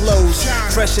Easter clothes.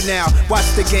 Fresher now, watch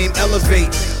the game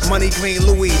elevate. Money green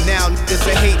Louis, now niggas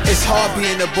a hate. It's hard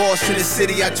being the boss in the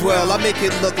city I dwell. I make it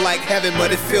look like heaven,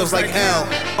 but it feels like hell.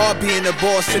 Hard being the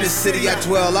boss in the city I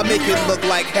dwell. I make it look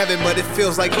like heaven, but it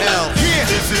feels like hell.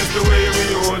 This is the way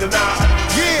we hold the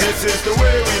night. This is the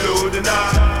way we load the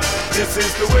night. This is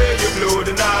the way you blow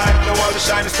the night. Now all the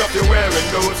shiny stuff you're wearing,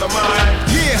 those are mine.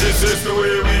 This is the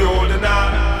way we hold the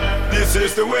night. This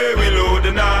is the way we load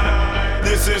the night.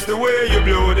 This is the way you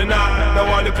blow the night. Now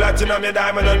all the platinum, your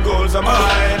diamond and golds are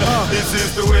mine. This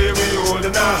is the way we hold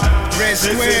the night. This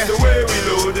is the way we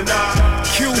load the night.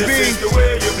 QB. This is the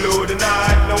way you blow the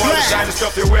night. Now all the shiny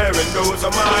stuff you're wearing, those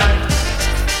are mine.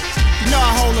 You know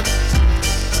I hold it.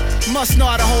 Must know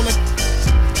how to hold it.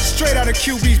 Straight out of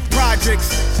QB's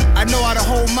projects. I know how to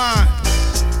hold mine.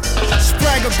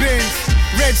 Spragger bins,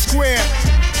 red square.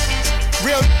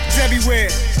 Real everywhere.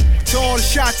 To all the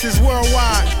shots is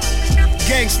worldwide.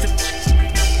 Gangsta.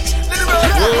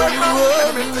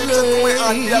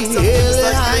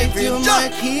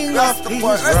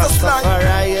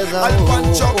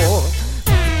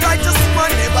 Righteous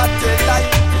man never tell lie.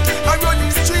 I run the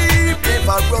street,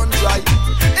 never run dry.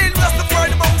 In Rastafari,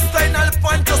 the mountain, I'll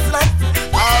find just like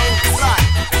outside.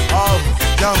 Oh,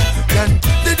 young,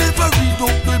 they never read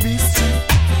up the mystery.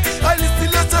 I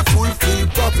listen as a fulfill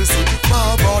prophecy.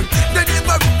 Marvel, they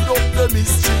never read up the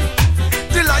mystery.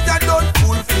 The lion don't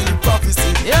fulfill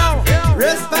prophecy.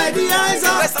 Rest by the eyes of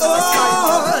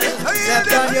all. Step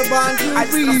on your bond to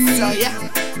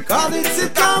breathe. Cause it's a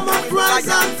time of rise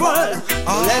and fall.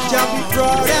 Let your be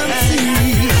proud and see.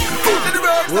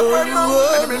 Hail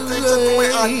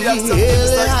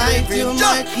high to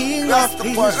my King of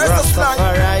Peace.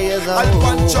 Rastafari is a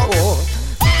whole.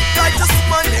 Righteous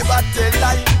man never tell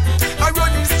lie. I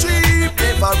run in street,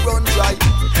 never run dry.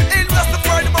 In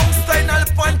Rastafari, the mountain, I'll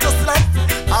find just like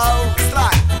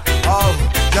outside. Oh,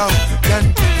 young,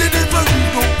 they never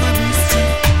read up the mystery.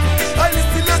 I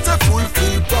listen as a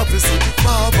fulfill prophecy.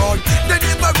 Marvel, they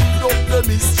never read up the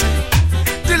mystery.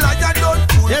 The lion don't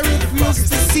fulfill. They refuse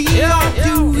to see or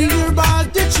to hear about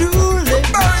the true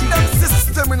liberty. Burn them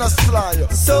system in a slide.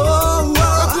 So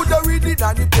I could have read it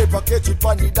on the paper, catch it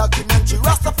on the documentary.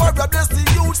 Rastafari bless the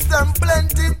youths, them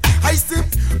plenty. I see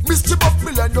mischief of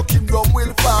million, no kingdom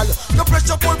will fall. No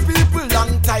pressure for people,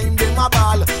 long time them a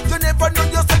ball. You never know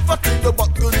yourself until the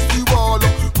back against the wall.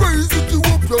 Raise it to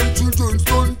up, young children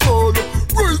stand tall.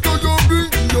 Raise to your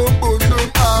biggie and burn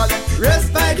them all.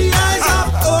 rest by the eyes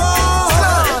of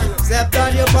all. Except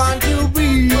on your bond to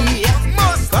breathe.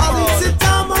 Cause it's a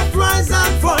time of rise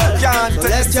and fall. So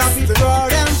let your be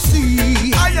proud and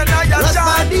see. Rest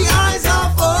by the eyes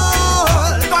of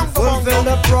all. Fulfill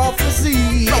the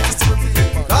prophecy.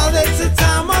 Cause it's a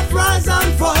time of rise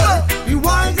and fall. Be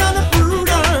wise and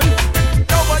prudent.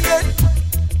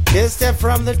 They step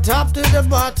from the top to the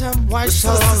bottom. Why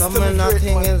Shalom when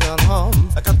nothing is at home?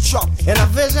 Like a chop. In a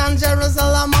vision,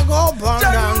 Jerusalem I go burn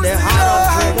down. The heart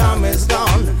of freedom is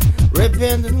gone.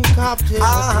 Repent and captive.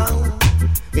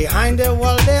 Behind the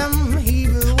wall, them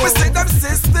evil wolves.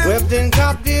 Whipped in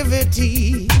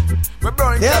captivity.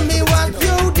 Tell me what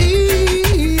you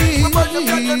did.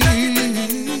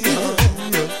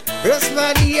 Rest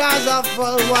by the eyes of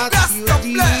all what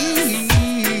you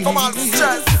did. Come on,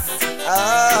 stress.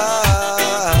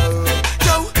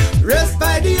 Rest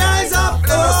by the eyes of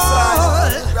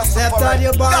all. Except on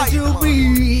your bond to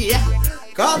be.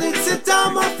 Cause it's a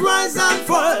time of rise and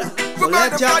fall. So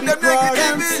let your be proud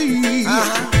and see.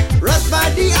 Rest by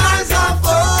the eyes of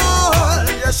all.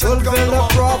 Fulfill the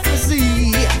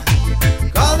prophecy.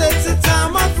 Cause it's a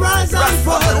time of rise and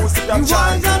fall. You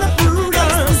wise and prudent.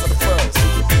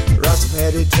 Rust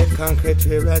meditate concrete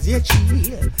as your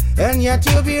chill. And yet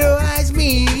you be wise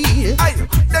me.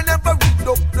 They never read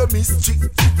up the mystery.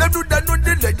 They do that know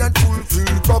the legend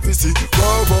fulfill prophecy.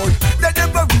 Oh boy, they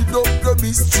never read up the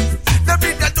mystery. They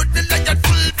read that know the legend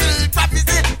fulfill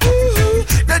prophecy.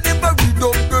 They never read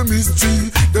up the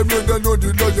mystery. They know the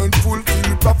legend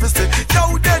fulfill prophecy.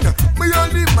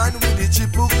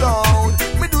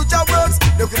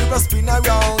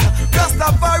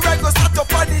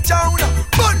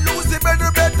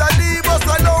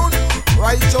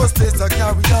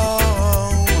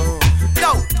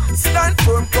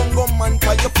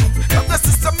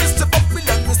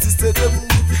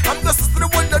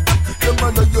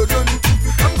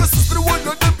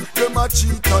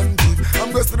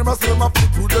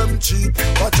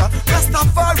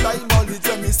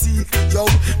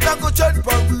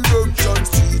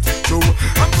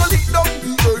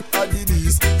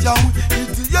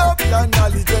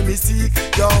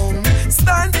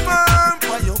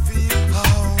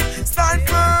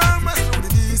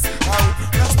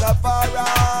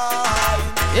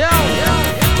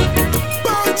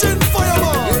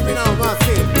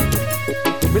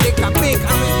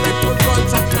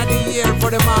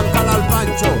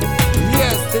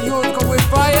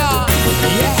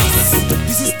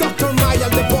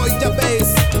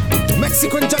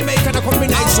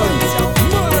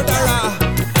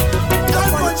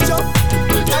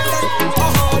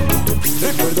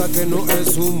 que no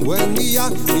es un buen guía,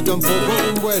 ni tampoco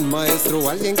un buen maestro,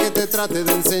 alguien que te trate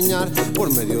de enseñar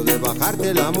por medio de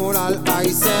bajarte la moral.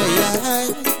 I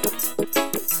say,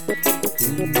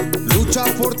 lucha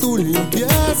por tu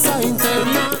limpieza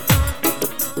interna.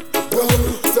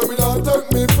 So me not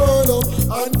take me further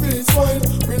and feel swine.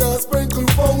 Me not sprinkle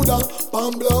powder,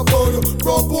 and blood powder.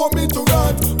 Report me to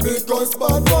God, because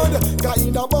bad blood. Cause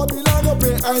in a Babylon up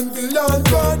in envy and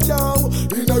God, yow.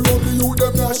 In a room the youth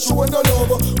them not showing no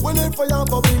love. When if I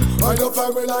have a thing, I don't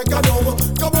fire me like a dove.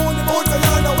 Come on the mountain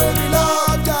and away me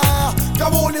love, yeah.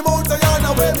 Come on the mountain and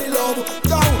away me love,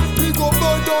 yow. We go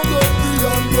burn down the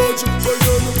and grudge. So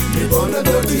me burn the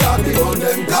dirty heart, me burn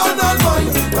them down and mine.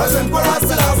 Cause Emperor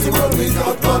Selassie will me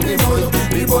got from me mind.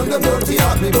 Me burn them dirty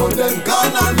heart, me burn them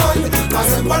gun and mine.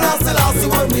 Cause Emperor Selassie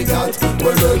will me got.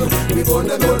 Well, me burn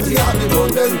them dirty heart, me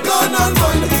burn them gun and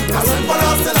mine. Cause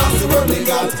Emperor Selassie will me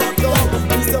got. Yo,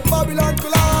 Mr. Babylon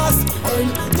class.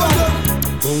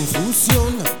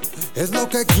 Confusión es lo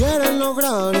que quieren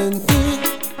lograr en ti.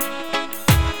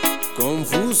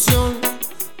 Confusión,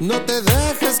 no te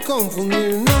dejes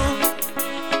confundir, no.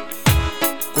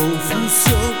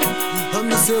 Confusión, a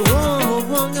mí se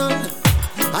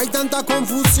hay tanta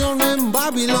confusión en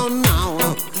Babylon now.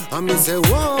 A mí se yeah.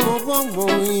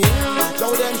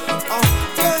 So then,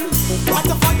 what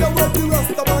the fuck you with the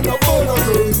rest of man a born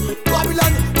again?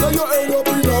 Babylon, now you end up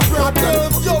in a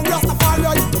problem. Yo,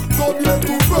 Rastafari, come here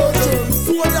to virgin.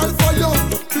 Sword and fire,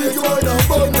 big word and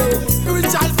bundle.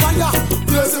 Spiritual fire,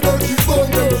 blaze the monkey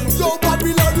bundle. Yo,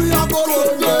 Babylon, we are going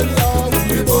to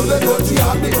we burn them dirty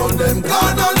heart, we burn them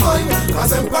God and mine.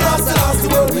 Cause Emperor Selassie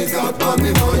will me got on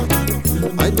me mind.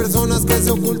 Hay personas que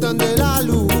se ocultan de la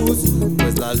luz,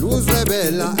 pues la luz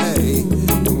revela, ey,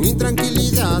 tu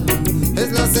intranquilidad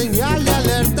es la señal de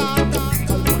alerta.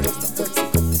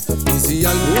 Y si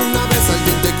alguna vez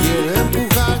alguien te quiere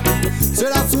empujar,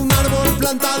 serás un árbol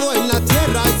plantado en la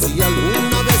tierra. Y si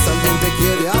alguna vez alguien te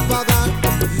quiere apagar,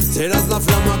 serás la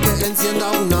flama que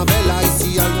encienda una vela. Y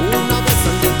si alguna vez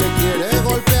alguien te quiere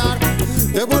golpear,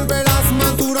 te volverás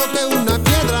más duro que una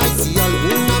piedra. Y si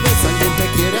alguna vez alguien te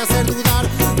quiere hacer dudar,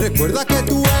 recuerda que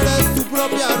tú eres tu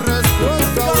propia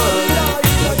respuesta.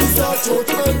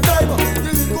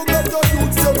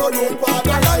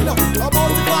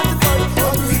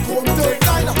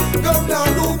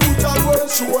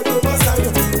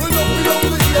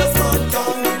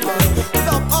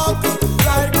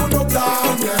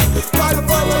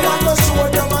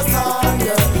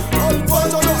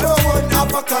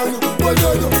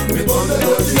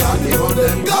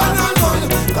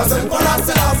 Cause Emperor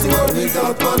Selassie will me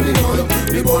got on me mind.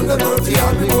 Me burn the dirty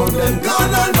heart, me burn them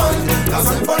gun and mine. Cause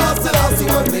Emperor Selassie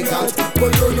will me got.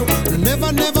 But you know,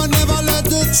 never, never, never let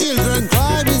the children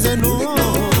cry, me say no.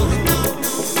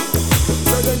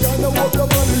 Say they gonna walk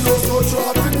up on the road, so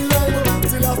drop in the line.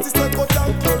 Selassie said cut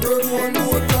and kill them one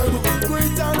more time.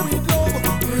 Great time with love,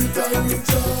 great time with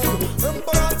joy.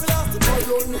 Emperor Selassie, for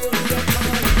your name we are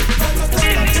coming.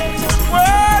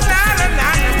 Whoa, na na na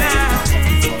na na.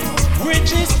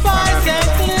 Which is spice and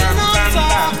clean up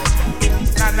top.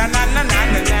 Na na na na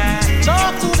na na.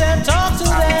 Talk to them, talk to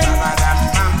them.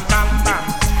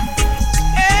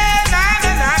 Hey, na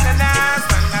na na na na.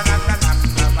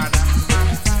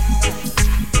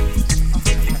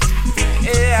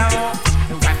 Yeah,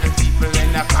 we got the people in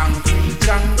the concrete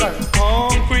jungle.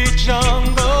 Concrete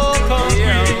jungle,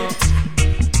 concrete.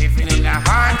 Living in a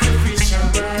artificial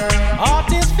world.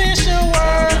 Artificial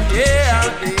world. Yeah,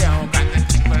 yeah.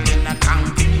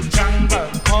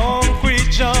 Concrete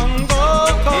jungle,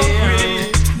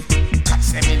 concrete. Catch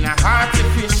them in a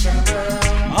artificial world.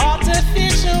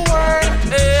 Artificial world,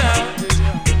 yeah.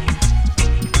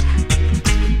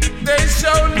 They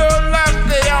show no love,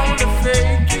 they only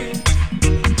fake it.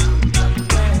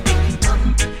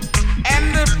 And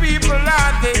the people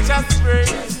are, they just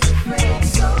praise.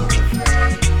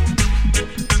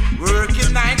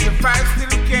 Working 9 to 5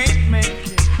 still can't make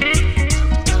it.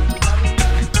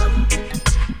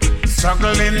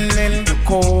 Struggling in the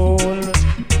cold.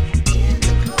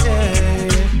 Yeah.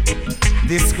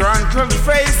 Disgruntled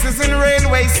faces in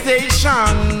railway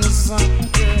stations.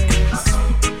 Yes.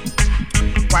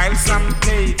 While some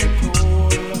pay the toll.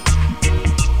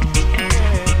 Yeah.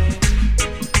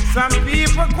 Some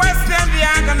people question the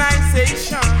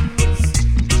organizations.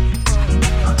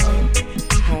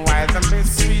 While the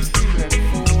mystery still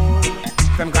unfold.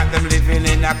 Them got them living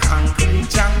in a concrete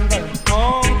jungle.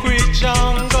 Concrete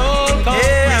jungle,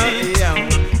 concrete. Yeah.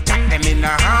 Got them in a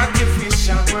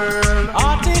artificial world.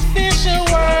 Artificial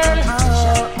world.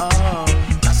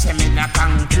 Got them in a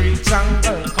concrete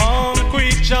jungle.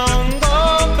 Concrete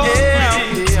jungle,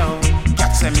 concrete. Yeah.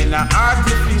 Got them in a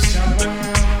artificial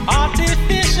world.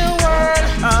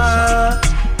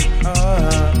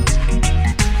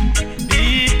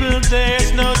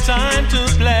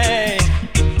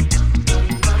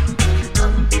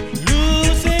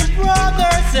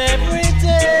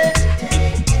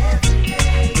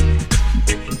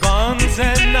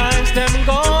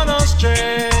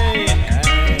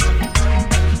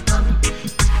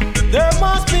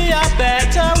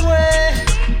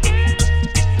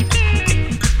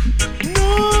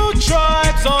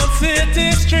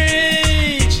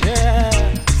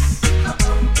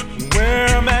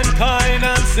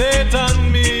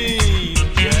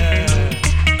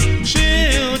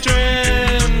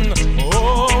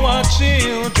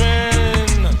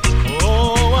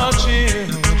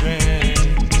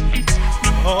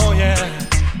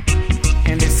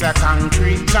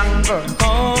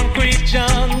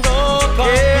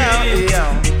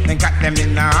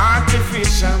 an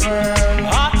artificial world.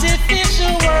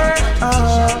 Artificial world.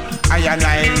 I and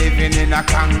I living in a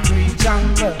concrete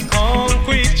jungle.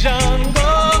 Concrete jungle.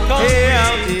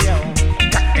 Yeah.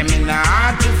 Got them in an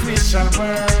artificial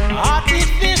world.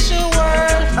 Artificial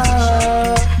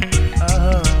world.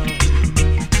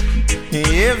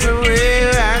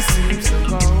 Everywhere I seem to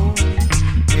go,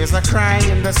 there's a cry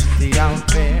in the city out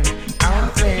there,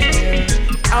 out there,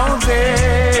 out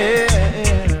there.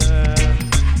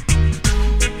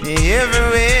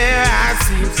 Everywhere I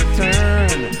seem to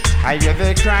turn, I hear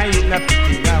the cry in the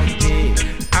city out there,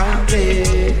 out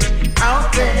there, out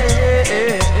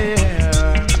there.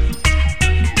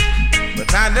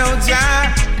 But I know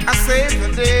Jah, I save the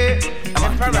day.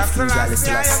 Rasta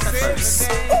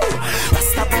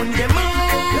on them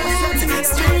out,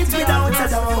 straight without a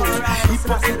doubt.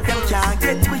 Hypocrite them can't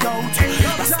get me out.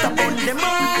 Rasta on them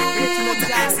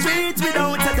out, straight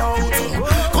without a doubt.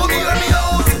 Come hear me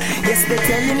out. Yes, they're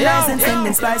telling lies and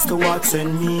sending spies to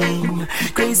watching me.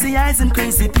 Crazy eyes and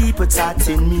crazy people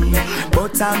chatting me,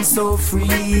 but I'm so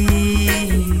free.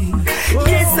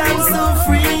 Yes, I'm so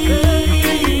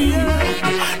free.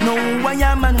 No, I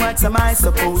am and what am I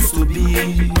supposed to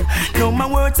be? No, my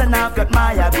words and I've got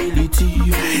my ability.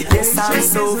 Yes, I'm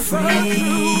so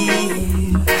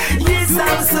free. Yes,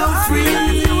 I'm so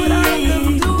free.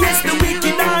 Yes, the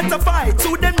wicked are to fight.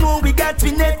 To them know we got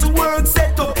we network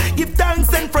set up. Give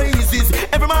thanks and praises.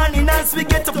 Every morning as we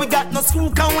get up, we got no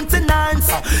school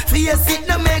countenance. Face it,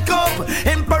 no makeup.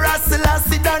 Emperor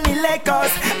Selassie done elect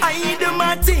us. I do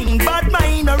my thing, but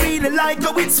mine I really like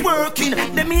how it's working.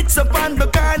 Them hits up on the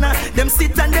corner, them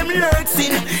sit and them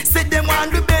lurking. Say them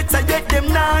want to better, yet them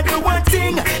not do one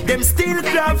thing. Them still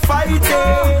grab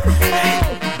fighting.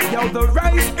 Yo, the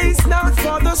race is not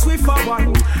for the swifter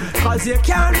one, cause you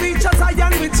can't reach a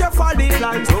giant with your folly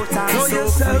plans. Know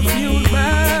yourself, you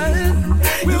man.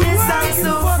 Yes, I'm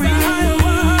so free.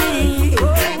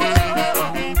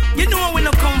 You know when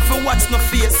I come for watch no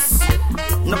face,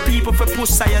 no people for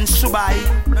push and shubai.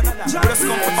 We just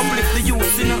come for uplift the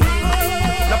youth, you know.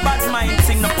 No bad mind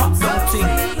thing, no pop down thing.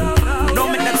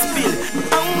 Don't make that spill.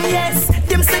 Oh yes,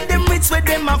 them say them rich where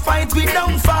them a fight we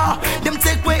down far. Them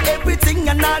take away everything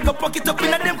and I go pocket up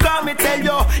in a them car. Me tell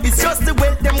you, it's just the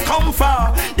way them come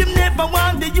far. Them never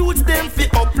want the youth them fi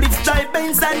uplift drive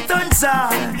Benz and Tunza.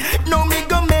 No me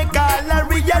go make all a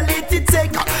reality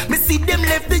take. Me see them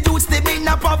left the youth them in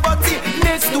a poverty.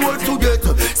 Next door to get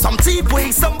some cheap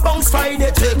way, some bounce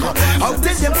Friday take. How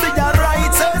tell them say your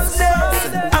righteousness.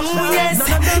 Yes,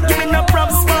 give me no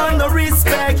props for no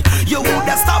respect. You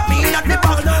woulda stop me at the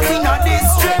back, we not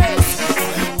distress.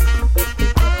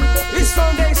 This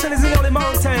foundation is in all the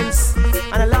mountains,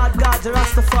 and the Lord God, the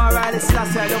Rastafari, the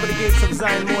Selassie, over the gates of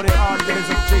Zion, more than all the days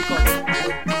of Jacob.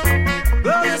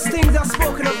 Glorious things are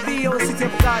spoken of thee, O city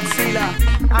of God, Selah,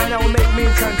 and I will make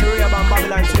mention to Rahab and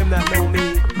Babylon to them that know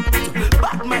me.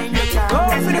 Go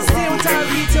for the same time,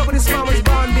 Ethiopia, this man was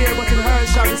born there, but in her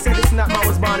shall be said this not man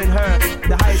was born in her.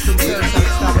 The highest himself shall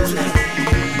establish it.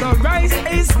 The rise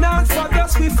is not for the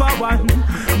swifter one.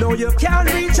 No, you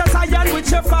can't reach a Zion with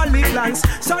your folly plans.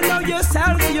 So know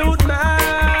yourself, youth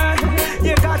man.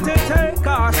 You got to take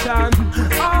caution.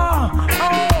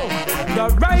 The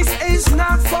rise is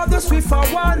not for the swifter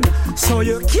one. So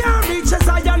you can't reach a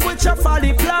Zion with your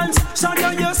folly plans. So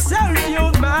know yourself,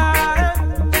 youth man.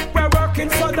 We're working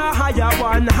for the higher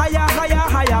one, higher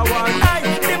one.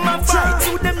 Them a fight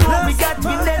to them know we got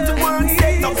we network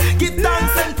set up. Give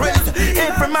thanks and praise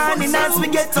every morning as we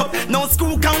get up. No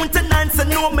school countenance and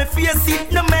no me face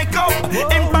it, no makeup.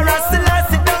 Emperor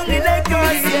Selassie down in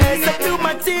Lagos. Yes, I do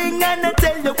my thing and I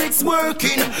tell you it's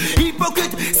working.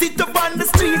 Hypocrite sit up on the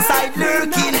street side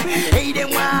lurking. Hey them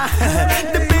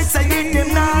the best I get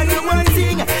them now do one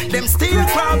thing. Them still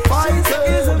crowd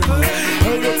fighters.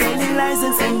 Hey they telling lies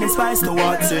and sending spies to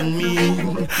watching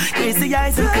me. Crazy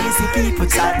eyes and crazy people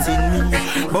chatting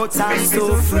me, but I'm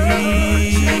so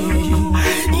free.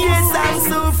 Yes, I'm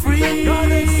so free.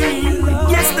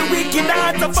 Yes, the wicked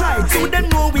are to fight. To them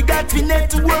know we got we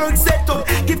network set up.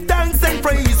 Give thanks and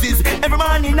praises every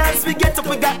morning as we get up.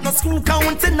 We got no school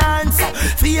countenance.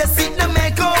 Face it, no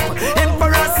makeup.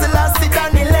 Emperor Selassie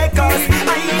done elect us.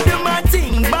 I do my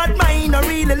thing, but mine I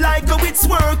really like how it's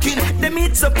working. Them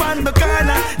hits up on the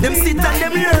corner, them sit and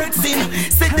them lurking.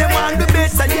 Say them want the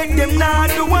better, yet them not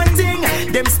do one thing.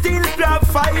 Them still grab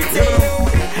fighting.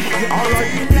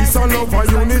 Alright, peace and love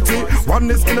and unity.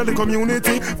 Oneness in the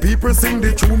community. People sing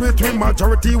the true with we.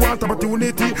 Majority want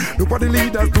opportunity. Look what the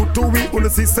leaders do to we. When the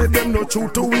say them no true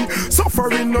to we.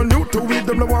 Suffering no new to we.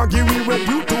 Them no want give we what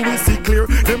you to we. See clear.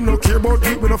 Them no care about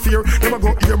we. We no fear. Them a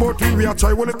go hear about we. We a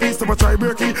try one at least. Them a try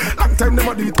break it. Long time them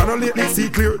a do it. And lately see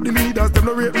clear. The leaders them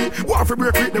no rate me. Want to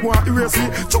break it. Them want erase me.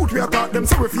 Truth we attack them.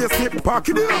 So we face it. Park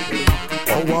it up.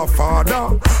 Our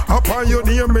Father, upon your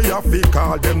name me have to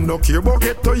call. Them no care about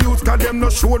get to use. Cause them no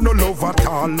show no love at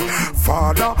all.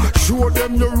 Father, show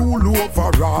them your rule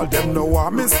over all. Them no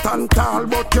want me stand tall,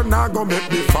 but you not gonna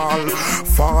make me fall.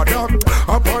 Father,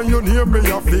 upon your name me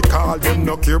have to call. Them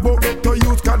no care about get to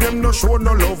use. Cause them no show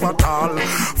no love at all.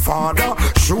 Father,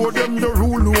 show them your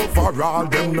rule over all.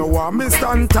 Them no want me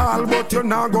stand tall, but you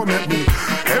not gonna make me.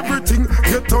 Everything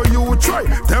get to you try.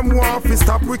 Them want to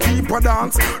stop, we keep a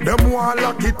dance. Them want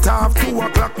lock it off, 2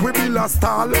 o'clock we build a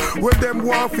stall. Where them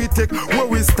want to take, where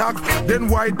we stack. Then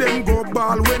why them go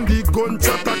ball when the gun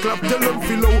chatter clap. Tell them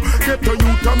feel low. Get to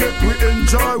you to make we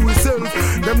enjoy ourselves.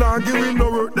 Them not giving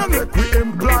no work, them make we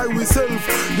employ ourselves.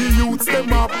 The youths them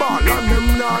a ball and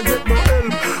them not get no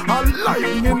help. A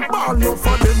lightning ball no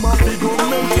for them a big old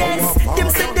melt. Yes, them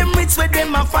say them rich where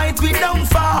them a fight we down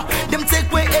far. Them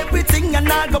take away everything and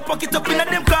I go pocket up in a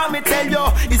them car. Me tell you,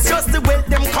 it's just the way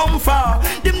them come far.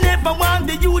 Them never want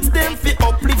the youths them fi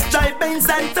uplift, drive Benz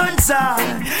and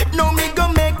sunshine. No me go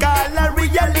make all a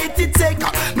reality take.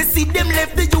 Me see them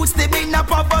left the youths them in a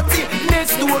poverty.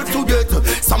 Next door to get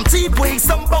some cheap wings,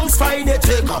 some bunks Friday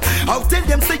check. I'll tell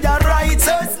them say your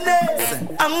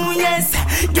righteousness. Oh yes,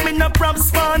 give me no props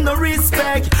for no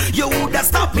respect. You woulda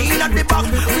stop me in the back,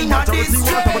 we not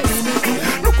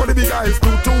distress. Look what the big eyes do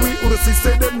to we. Who the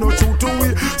say them no true to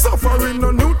we. Suffering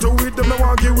no new to we. Them no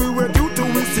want give we where due to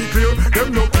we. See clear.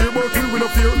 Them no care about we no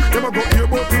fear. Them a go hear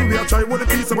about we. We a try one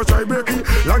piece, them a try break it.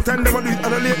 Long time them a do it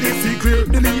and a lately see clear.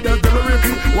 The leaders them no rape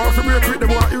it. Want to break it, them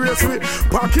want erase it.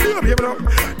 Park it up, you know.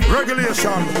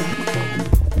 Regulation.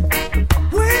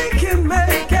 We can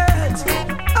make it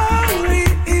only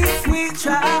if we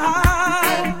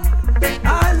try.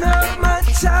 I know my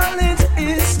challenge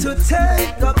is to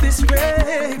take up this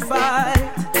great fight.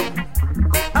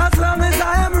 As long as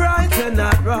I am right and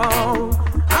not wrong,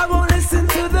 I won't listen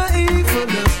to the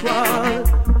evilest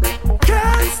one.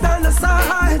 Can't stand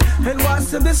aside and watch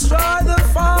them destroy the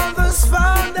Father's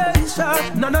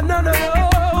foundation. No, no, no, no,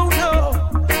 no, no.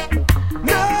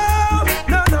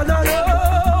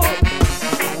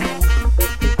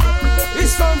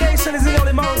 Is in all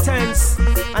the mountains,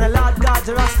 and the Lord God,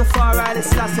 the Rastafari, the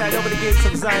Selassie, over the gates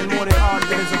of Zion, more than all the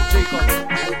days of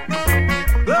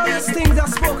Jacob. Glorious things are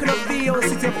spoken of thee, O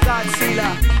city of God,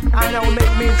 Selah, and I will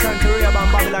make mention to Rahab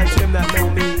and Babylon to them that know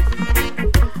me.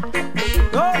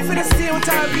 Oh, Philistine, what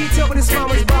I beat you up, this man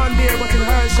was born there, but in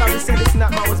her shall be said, this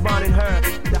not man was born in her.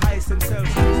 The highest himself.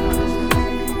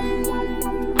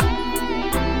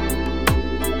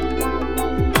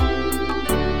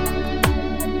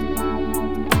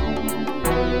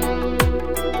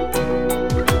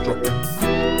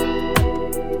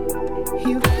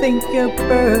 Think your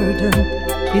burden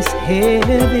is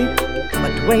heavy,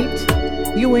 but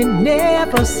wait, you ain't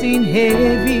never seen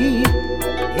heavy.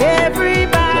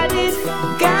 Everybody's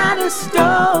got a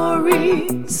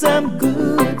story, some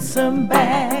good, some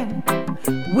bad.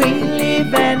 We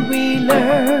live and we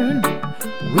learn,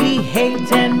 we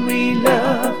hate and we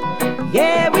love.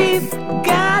 Yeah, we've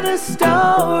got a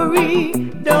story,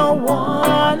 don't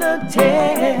wanna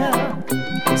tell.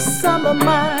 Some of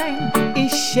mine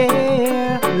is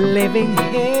share living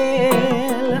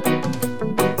hell.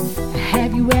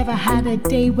 Have you ever had a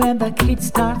day when the kids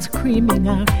start screaming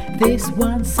out, this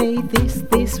one say this,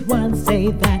 this one say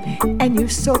that, and you're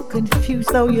so confused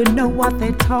though you know what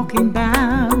they're talking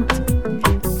about?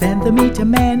 Then the meter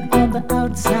man on the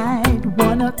outside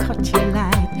wanna cut you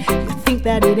light. You think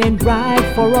that it ain't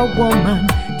right for a woman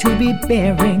to be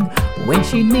bearing when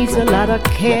she needs a lot of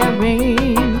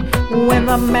caring. When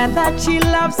the man that she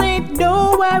loves ain't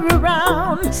nowhere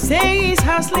around, say he's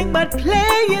hustling but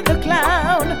playing the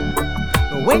clown.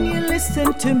 But when you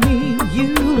listen to me,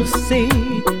 you'll see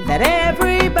that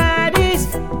everybody's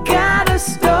got a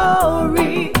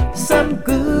story, some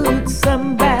good,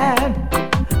 some bad.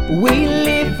 We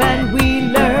live and we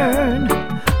learn,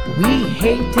 we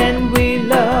hate and we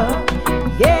love.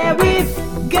 Yeah, we've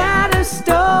got a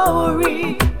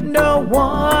story no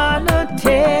one to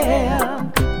tell.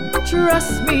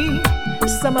 Trust me,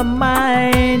 some of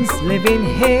mine's living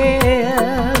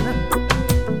hell.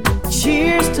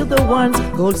 Cheers to the ones,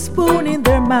 gold spoon in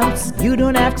their mouths. You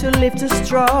don't have to lift a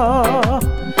straw.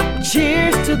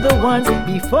 Cheers to the ones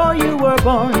before you were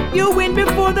born. You win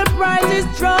before the prize is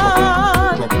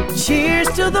drawn. Cheers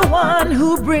to the one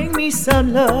who bring me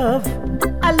some love.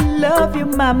 I love you,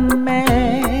 my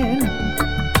man.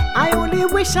 I only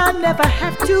wish I never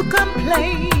have to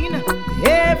complain.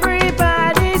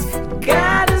 Everybody's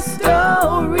got a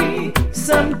story,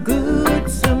 some good,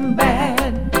 some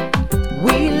bad.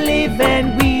 We live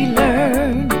and we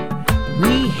learn,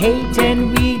 we hate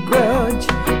and we grudge.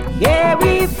 Yeah,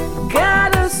 we've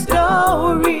got a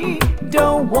story,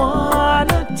 don't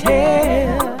wanna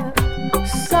tell.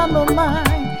 Some of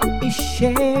mine is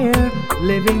share,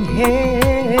 living hell.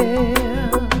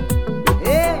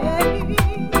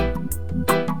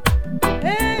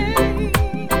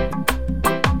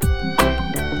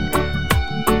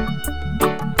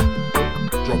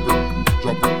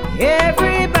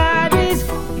 Everybody's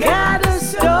got a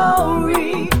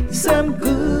story, some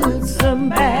good, some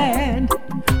bad.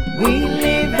 We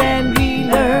live and we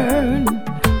learn,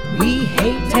 we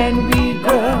hate and we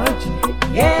grudge.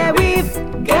 Yeah, we've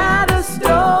got a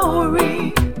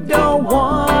story, don't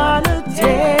wanna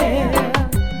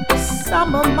tell.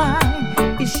 Some of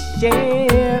mine is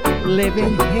share,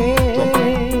 living hell.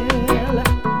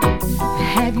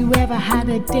 Have you ever had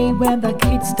a day when the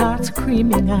kid starts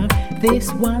screaming out,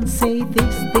 this one say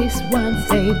this one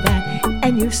say that,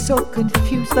 and you're so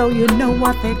confused though you know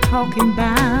what they're talking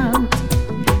about?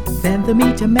 Then the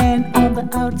meter man on the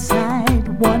outside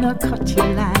wanna cut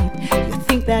your light. You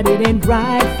think that it ain't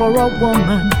right for a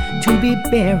woman to be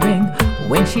bearing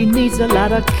when she needs a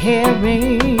lot of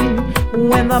caring.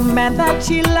 When the man that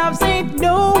she loves ain't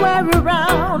nowhere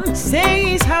around, say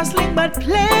he's hustling but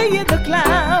playing the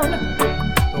clown.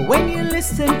 When you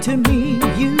listen to me,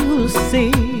 you'll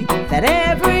see that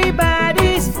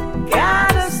everybody's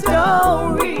got a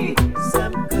story,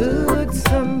 some good,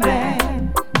 some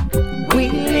bad. We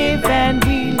live and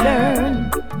we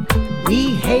learn,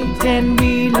 we hate and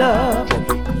we love.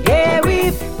 Yeah,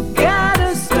 we've got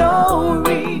a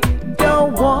story,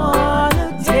 don't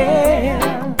wanna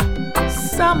tell.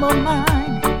 Some of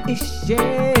mine is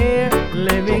share,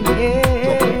 living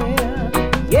here.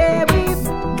 Yeah, we've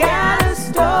got a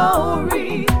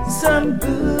story, some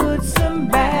good, some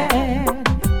bad.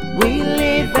 We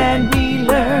live and we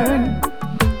learn,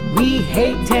 we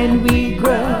hate and we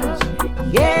grudge.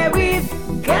 Yeah, we've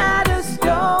got a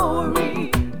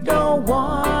story, don't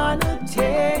wanna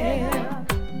tell.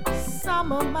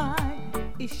 Some of mine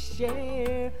is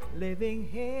share, living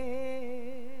here.